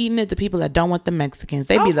who be eating it? The people that don't want the Mexicans.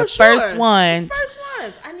 They be the first ones.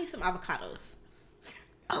 I need some avocados.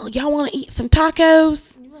 Oh, y'all want to eat some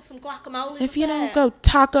tacos? You want some guacamole? If you don't go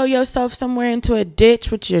taco yourself somewhere into a ditch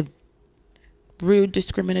with your rude,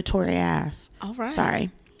 discriminatory ass. All right. Sorry.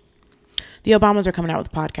 The Obamas are coming out with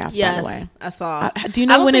a podcast, by the way. I saw. Do you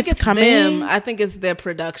know when it's coming? Them. I think it's their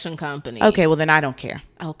production company. Okay, well then I don't care.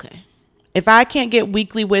 Okay. If I can't get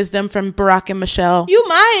weekly wisdom from Barack and Michelle, you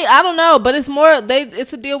might. I don't know, but it's more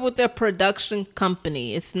it's a deal with their production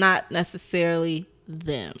company. It's not necessarily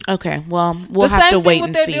them. Okay, well we'll have to wait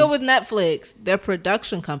and see. The same thing with their deal with Netflix. Their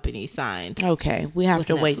production company signed. Okay, we have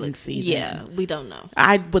to wait and see. Yeah, then. we don't know.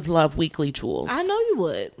 I would love weekly jewels. I know you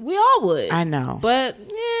would. We all would. I know, but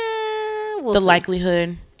yeah, the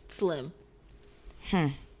likelihood slim.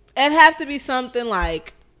 It'd have to be something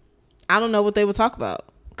like I don't know what they would talk about.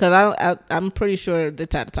 Because I'm pretty sure they're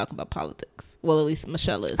tired of talking about politics. Well, at least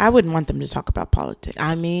Michelle is. I wouldn't want them to talk about politics.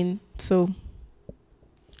 I mean, so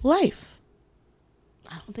life.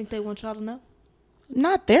 I don't think they want y'all to know.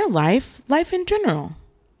 Not their life. Life in general.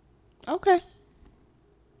 Okay.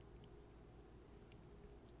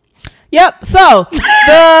 Yep. So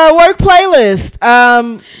the work playlist.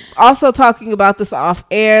 Also talking about this off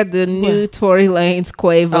air. The new Tory Lanez,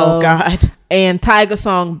 Quavo. Oh God. And Tyga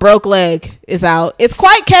song "Broke Leg" is out. It's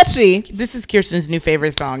quite catchy. This is Kirsten's new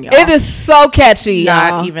favorite song, y'all. It is so catchy,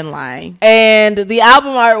 not even lying. And the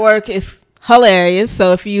album artwork is hilarious.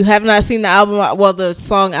 So if you have not seen the album, the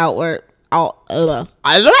song single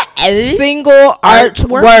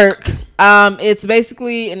artwork. It's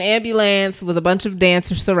basically an ambulance with a bunch of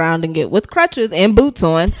dancers surrounding it with crutches and boots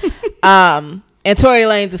on. And Tory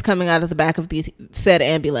Lanez is coming out of the back of the said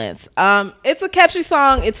ambulance. It's a catchy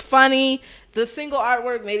song. It's funny. The single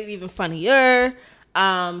artwork made it even funnier.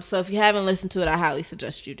 So if you haven't listened to it, I highly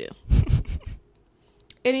suggest you do.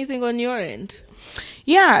 Anything on your end?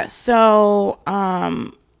 Yeah. So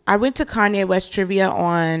I went to Kanye West trivia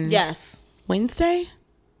on Wednesday.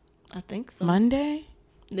 I think so. Monday?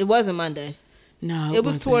 It wasn't Monday. No, it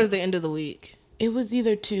was towards the end of the week. It was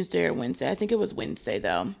either Tuesday or Wednesday. I think it was Wednesday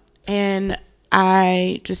though. And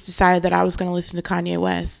I just decided that I was going to listen to Kanye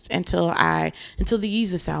West until the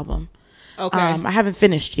Yeezus album. Okay. I haven't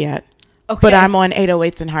finished yet. Okay. But I'm on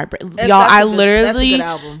 808s and Heartbreak. Y'all, I literally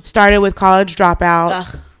started with College Dropout.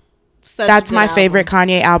 Ugh, that's my favorite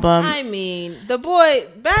Kanye album. I mean, the boy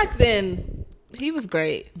back then, he was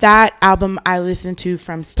great. That album I listened to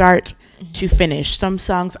from start to finish. Some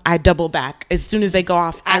songs I double back as soon as they go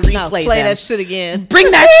off. I replay them. Play that shit again. Bring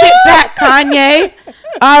that shit back, Kanye.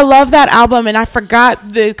 I love that album, and I forgot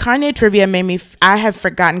the Kanye trivia made me. I have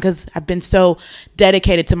forgotten because I've been so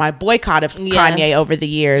dedicated to my boycott of Kanye over the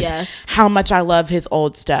years. How much I love his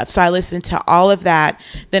old stuff. So I listened to all of that.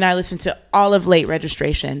 Then I listened to all of Late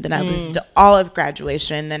Registration. Then I listened to all of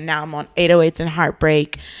Graduation. Then now I'm on 808s and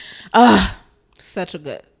Heartbreak. Such a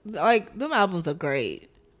good. Them albums are great.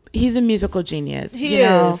 He's a musical genius. He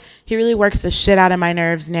is. He really works the shit out of my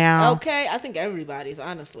nerves now. Okay, I think everybody's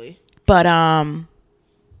honestly. But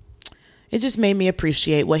it just made me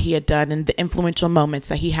appreciate what he had done and the influential moments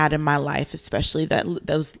that he had in my life, especially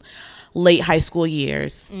those late high school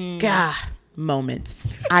years. God, moments,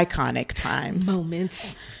 iconic times.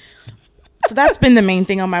 Moments. So that's been the main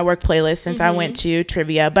thing on my work playlist since I went to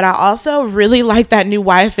trivia. But I also really like that new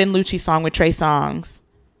YFN Lucci song with Trey Songz.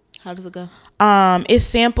 How does it go? It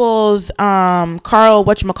samples Carl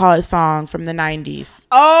whatchamacallit song from the 90s.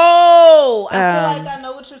 Oh, I feel like I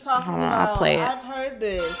know what you're talking about. I'll play it. I've heard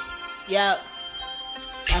this. Yep.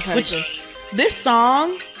 I've heard This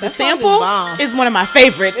song, the That song is sample, bomb. is one of my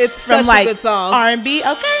favorites. It's from such a like good song. R&B. Okay,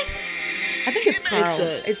 I think it's Carl.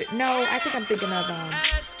 good. Is it? No, I think I'm thinking of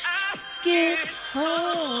Get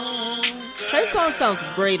home. Trey Songz sounds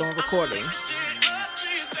great on recording.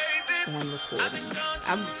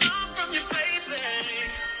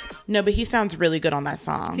 No, but he sounds really good on that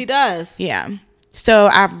song. He does. Yeah. So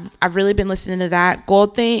I've really been listening to that.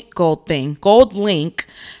 Gold Link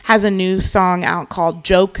has a new song out called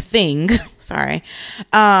Joke Thing. Sorry.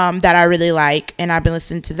 That I really like. And I've been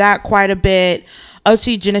listening to that quite a bit.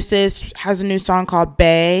 OT Genesis has a new song called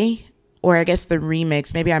Bay, or I guess the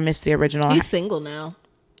remix. Maybe I missed the original. He's single now.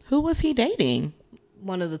 Who was he dating?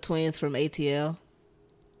 One of the twins from ATL.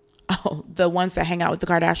 Oh, the ones that hang out with the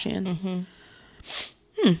Kardashians.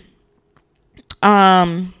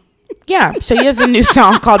 Yeah, so he has a new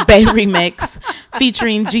song called Bay Remix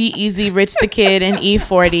featuring G-Eazy, Rich the Kid, and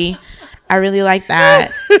E40. I really like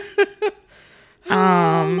that.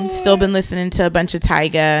 Still been listening to a bunch of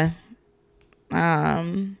Tyga.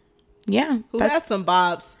 Yeah. Who has some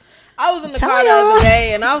bops. I was in the Tell car the y'all. other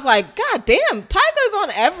day and I was like, God damn, Tyga's on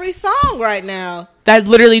every song right now. That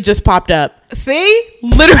literally just popped up. See?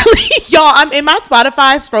 Literally, y'all, I'm in my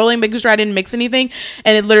Spotify scrolling, making sure I didn't mix anything,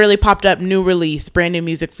 and it literally popped up, new release, brand new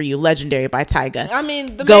music for you, Legendary by Tyga. I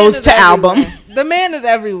mean, the Goes man is to album. everywhere. The man is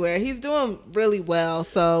everywhere. He's doing really well.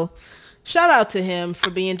 So shout out to him for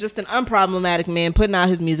being just an unproblematic man, putting out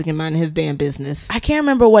his music and minding his damn business. I can't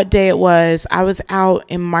remember what day it was. I was out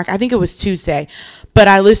in I think it was Tuesday, but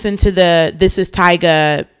I listened to the This Is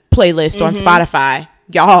Tyga playlist on Spotify.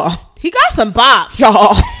 Y'all. He got some bops.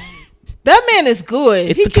 Y'all. That man is good.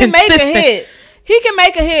 It's He can make a consistent. hit. He can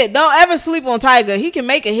make a hit. Don't ever sleep on Tyga. He can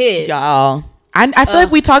make a hit. Y'all. I feel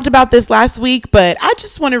like we talked about this last week, but I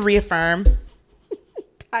just want to reaffirm.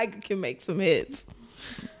 Tyga can make some hits.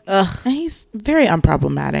 And he's very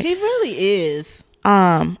unproblematic. He really is.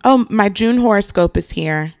 Oh, my June horoscope is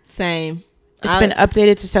here. Same. It's been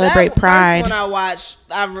updated to celebrate that Pride. First one I watched,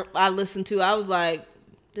 I listened to, I was like,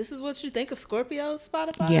 this is what you think of Scorpios,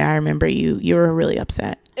 Spotify? Yeah, I remember you were really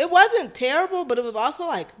upset. It wasn't terrible, but it was also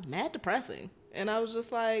like mad depressing. And I was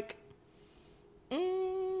just like,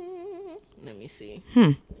 let me see.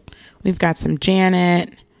 We've got some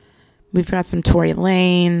Janet. We've got some Tory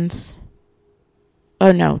Lanez.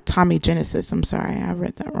 Oh, no, Tommy Genesis. I'm sorry. I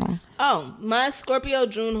read that wrong. Oh, my Scorpio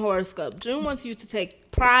June horoscope. June wants you to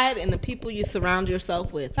take pride in the people you surround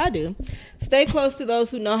yourself with. I do. Stay close to those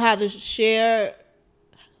who know how to share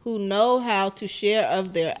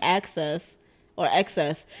of their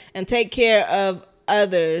excess, and take care of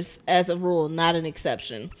others as a rule, not an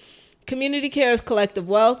exception. Community care is collective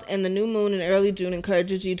wealth, and the new moon in early June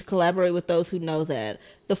encourages you to collaborate with those who know that.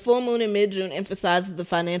 The full moon in mid-June emphasizes the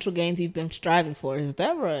financial gains you've been striving for. Is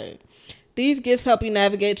that right? These gifts help you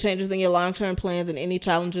navigate changes in your long-term plans and any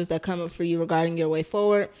challenges that come up for you regarding your way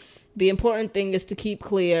forward. The important thing is to keep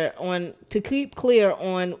clear on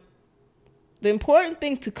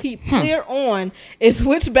is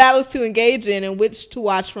which battles to engage in and which to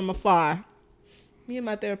watch from afar. Me and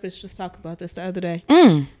my therapist just talked about this the other day.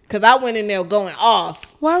 Because I went in there going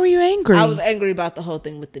off. Why were you angry? I was angry about the whole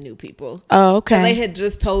thing with the new people. Oh, okay. They had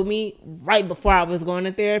just told me right before I was going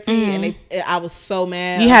to therapy, and I was so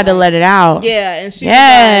mad. You had to let it out. Yeah, and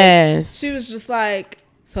she was just like,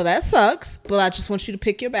 so that sucks, but I just want you to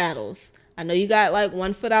pick your battles. I know you got like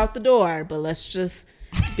one foot out the door, but let's just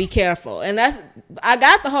be careful. And I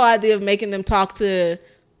got the whole idea of making them talk to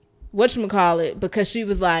whatchamacallit, because she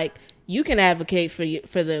was like, you can advocate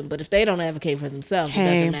for them, but if they don't advocate for themselves, it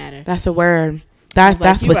doesn't matter. That's a word.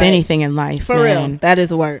 That's with anything in life. For man. real. That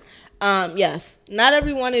is a word. Yes. Not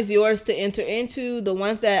everyone is yours to enter into. The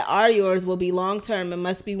ones that are yours will be long-term and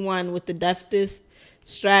must be won with the deftest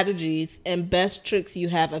strategies and best tricks you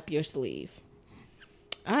have up your sleeve.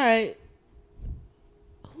 All right.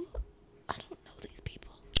 I don't know these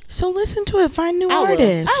people. So listen to it. Find new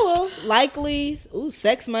artists. I will. Likely. Ooh,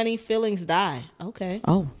 Sex Money, Feelings Die. Okay.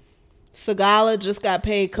 Oh. Sagala just got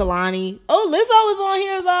paid Kalani. Oh, Lizzo is on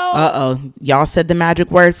here though. Uh-oh. Y'all said the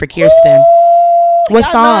magic word for Kirsten. Ooh, What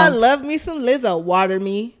y'all song? know I love me some Lizzo. Water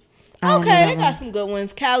Me. Okay, they got some good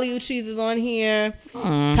ones. Kali Uchis is on here.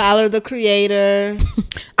 Tyler the Creator.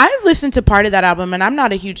 I listened to part of that album, and I'm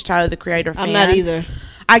not a huge Tyler the Creator fan. I'm not either.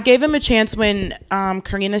 I gave him a chance when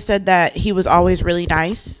Karina said that he was always really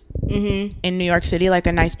nice in New York City, like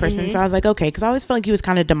a nice person. So I was like, okay, because I always felt like he was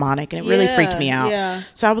kind of demonic, and it really freaked me out. Yeah.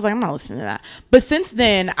 So I was like, I'm not listening to that. But since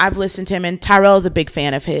then, I've listened to him, and Tyrell is a big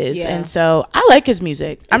fan of his, and so I like his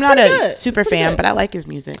music. I'm not a super fan, but I like his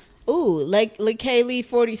music. Ooh, like Kaylee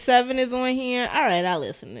 47 is on here. All right, I'll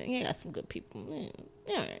listen. He got some good people.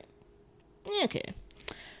 All right. Okay.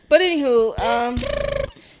 But anywho,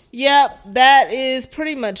 yep, that is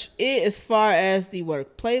pretty much it as far as the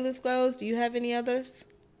work playlist goes. Do you have any others?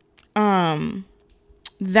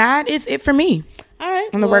 That is it for me. All right.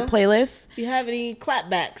 On the work playlist. Do you have any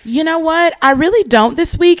clapbacks? You know what? I really don't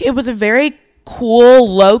this week. It was a very cool,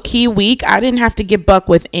 low-key week. I didn't have to get buck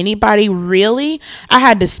with anybody, really. I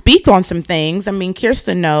had to speak on some things. I mean,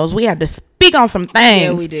 Kirsten knows. We had to speak on some things.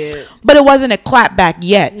 Yeah, we did. But it wasn't a clapback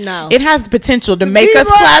yet. No. It has the potential to make us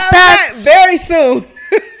clap back. Very soon.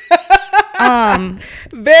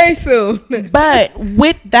 Very soon. But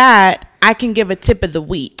with that, I can give a tip of the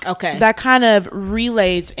week. Okay. That kind of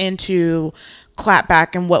relates into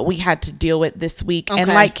clapback and what we had to deal with this week. And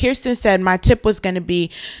like Kirsten said, my tip was going to be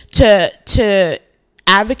to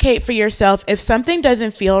advocate for yourself. If something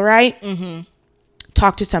doesn't feel right,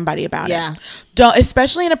 talk to somebody about it. Don't,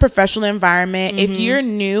 especially in a professional environment, if you're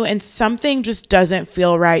new and something just doesn't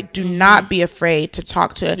feel right, do not be afraid to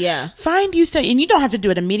talk to. Find you and you don't have to do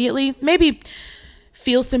it immediately. Maybe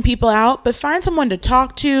feel some people out, but find someone to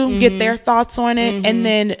talk to, get their thoughts on it, and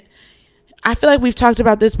then I feel like we've talked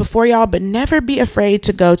about this before, y'all, but never be afraid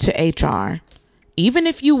to go to HR. Even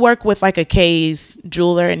if you work with like a Kay's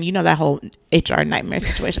jeweler and you know that whole HR nightmare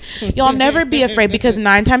situation, y'all never be afraid, because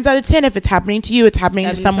 9 times out of 10, if it's happening to you, it's happening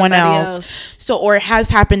to someone else. So, or it has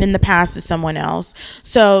happened in the past to someone else.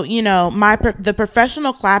 So, you know, the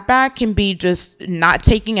professional clapback can be just not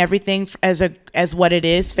taking everything as what it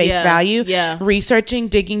is, face value. Researching,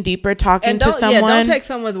 digging deeper, talking to someone. Don't take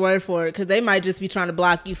someone's word for it, because they might just be trying to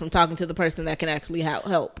block you from talking to the person that can actually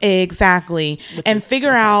help. Exactly. And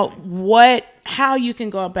figure out how you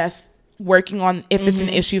can go best working on, if it's an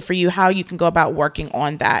issue for you, how you can go about working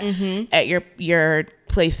on that at your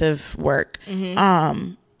place of work.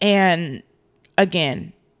 And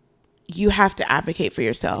again, you have to advocate for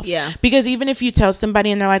yourself. Because even if you tell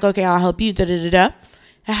somebody and they're like, okay, I'll help you, it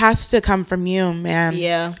has to come from you,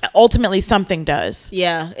 man. Ultimately, something does.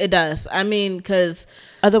 It does. I mean, because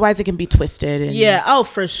otherwise it can be twisted. Oh,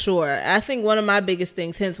 for sure. I think one of my biggest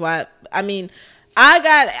things, hence why, I mean,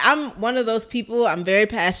 I'm one of those people. I'm very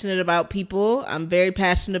passionate about people. I'm very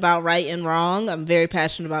passionate about right and wrong. I'm very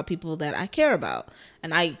passionate about people that I care about.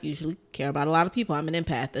 And I usually care about a lot of people. I'm an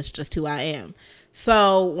empath. That's just who I am.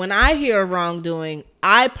 So when I hear of wrongdoing,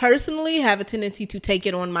 I personally have a tendency to take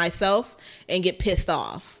it on myself and get pissed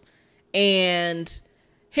off. And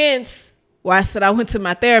hence why I said I went to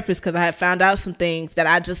my therapist, because I had found out some things that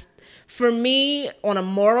I just, for me, on a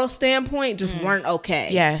moral standpoint, just weren't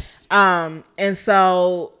okay. And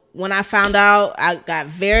so when I found out, I got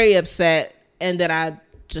very upset, and then I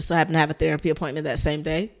just so happened to have a therapy appointment that same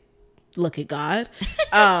day. Look at God.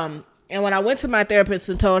 And when I went to my therapist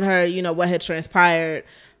and told her, you know, what had transpired,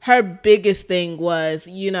 her biggest thing was,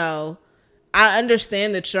 you know, I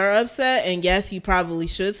understand that you're upset, and yes, you probably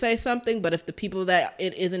should say something, but if the people that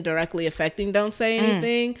it isn't directly affecting don't say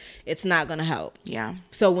anything, it's not going to help.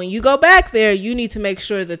 So when you go back there, you need to make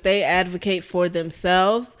sure that they advocate for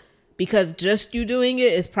themselves, because just you doing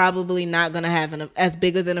it is probably not going to have as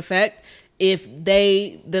big as an effect if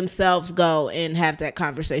they themselves go and have that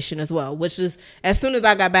conversation as well, which is, as soon as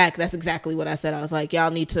I got back, that's exactly what I said. I was like,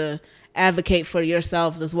 y'all need to advocate for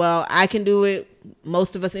yourselves as well. I can do it.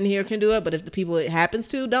 Most of us in here can do it. But if the people it happens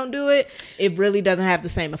to don't do it, it really doesn't have the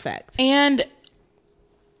same effect. And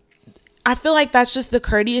I feel like that's just the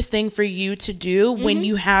courteous thing for you to do when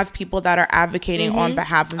you have people that are advocating on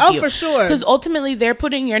behalf of you. Oh, for sure. Because ultimately they're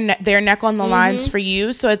putting their neck on the lines for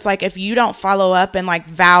you. So it's like, if you don't follow up and like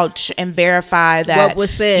vouch and verify that what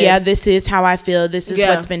was said, yeah, this is how I feel, this is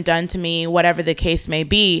what's been done to me, whatever the case may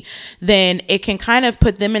be, then it can kind of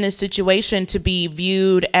put them in a situation to be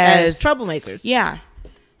viewed as troublemakers.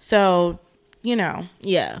 So, you know,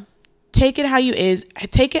 take it how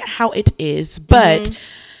it is, but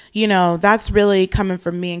you know, that's really coming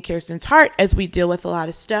from me and Kirsten's heart as we deal with a lot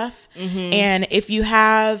of stuff. And if you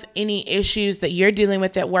have any issues that you're dealing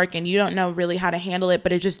with at work and you don't know really how to handle it,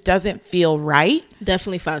 but it just doesn't feel right,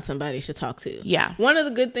 definitely find somebody to talk to. One of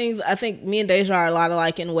the good things, I think me and Deja are a lot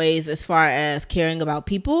alike in ways as far as caring about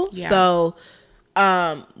people. So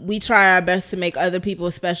We try our best to make other people,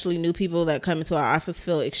 especially new people that come into our office,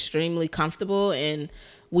 feel extremely comfortable, and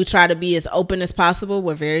we try to be as open as possible.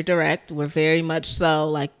 We're very direct. We're very much so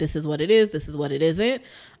like, this is what it is, this is what it isn't.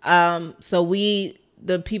 So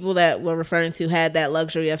the people that we're referring to had that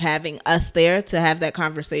luxury of having us there to have that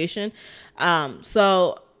conversation.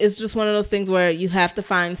 So it's just one of those things where you have to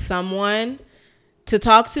find someone to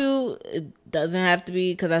talk to. It doesn't have to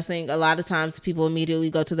be, because I think a lot of times people immediately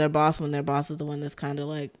go to their boss when their boss is the one that's kind of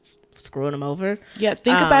like screwing them over. Yeah,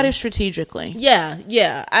 think about it strategically.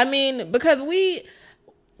 Yeah. I mean, because we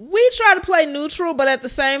try to play neutral, but at the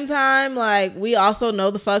same time, like, we also know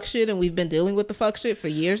the fuck shit, and we've been dealing with the fuck shit for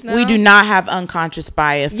years now. We do not have unconscious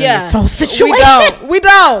bias in this whole situation. We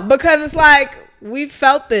don't, because it's like, we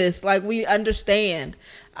felt this, like, we understand.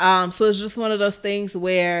 So it's just one of those things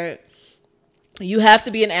where you have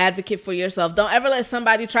to be an advocate for yourself. Don't ever let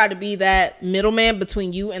somebody try to be that middleman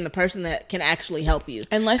between you and the person that can actually help you.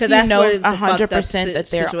 Unless you know 100% that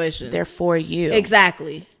they're for you.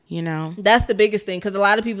 Exactly. You know, that's the biggest thing, because a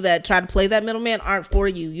lot of people that try to play that middleman aren't for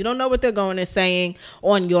you. You don't know what they're going and saying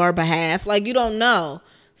on your behalf. Like, you don't know.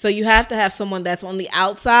 So you have to have someone that's on the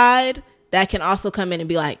outside that can also come in and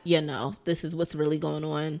be like, this is what's really going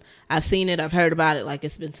on. I've seen it. I've heard about it. Like,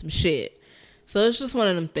 it's been some shit. So it's just one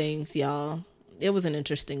of them things, y'all. It was an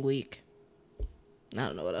interesting week. I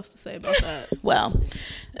don't know what else to say about that. Well,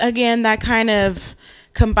 again, that kind of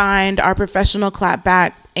combined our professional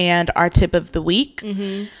clapback and our tip of the week.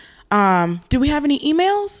 Mm-hmm. Do we have any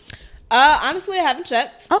emails? Honestly, I haven't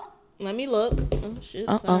checked. Oh, let me look. Oh shit!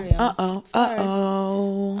 I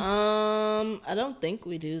don't think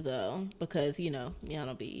we do though, because y'all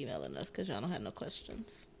don't be emailing us because y'all don't have no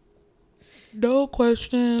questions. No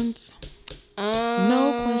questions.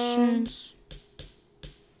 No questions.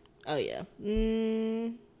 Oh yeah.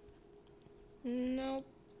 Nope.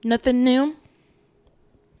 Nothing new.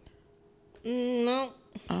 No.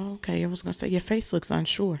 Oh, okay, I was gonna say your face looks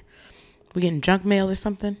unsure. We getting junk mail or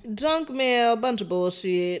something? Junk mail, bunch of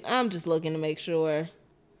bullshit. I'm just looking to make sure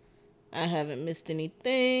I haven't missed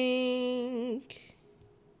anything.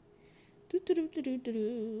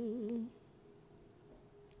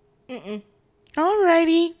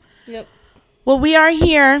 Alrighty. Yep. Well, we are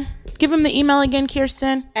here. Give them the email again,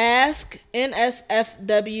 Kirsten.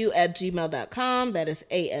 asknsfw@gmail.com. That is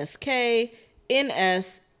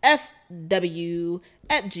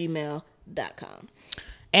asknsfw@gmail.com.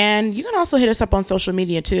 And you can also hit us up on social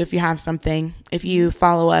media too if you have something. If you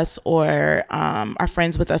follow us or are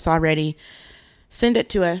friends with us already, send it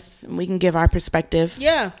to us and we can give our perspective.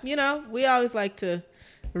 Yeah, we always like to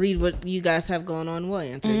read what you guys have going on. We'll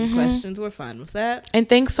answer any questions. We're fine with that. And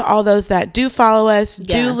thanks to all those that do follow us,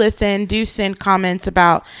 do listen, do send comments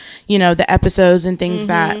about, the episodes and things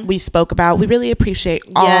that we spoke about. We really appreciate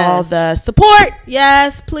all the support.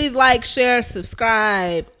 Yes, please like, share,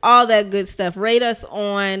 subscribe, all that good stuff. Rate us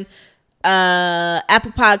on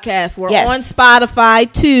Apple Podcasts. We're on Spotify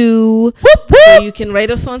too. Whoop, whoop. So you can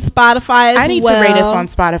rate us on Spotify as well. I need to rate us on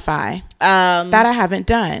Spotify. That I haven't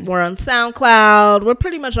done. We're on SoundCloud. We're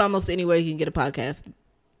pretty much almost anywhere you can get a podcast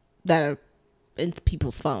that are in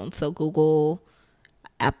people's phones. So Google,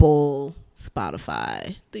 Apple,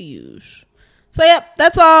 Spotify, the usual. So yep,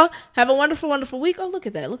 that's all. Have a wonderful, wonderful week. Oh, look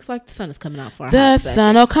at that. Looks like the sun is coming out for a hot second. The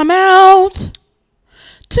sun will come out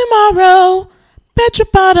tomorrow. Bet your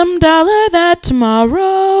bottom dollar that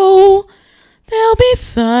tomorrow there'll be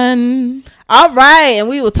sun. All right, and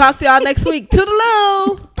we will talk to y'all next week.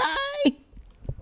 Toodaloo. Bye.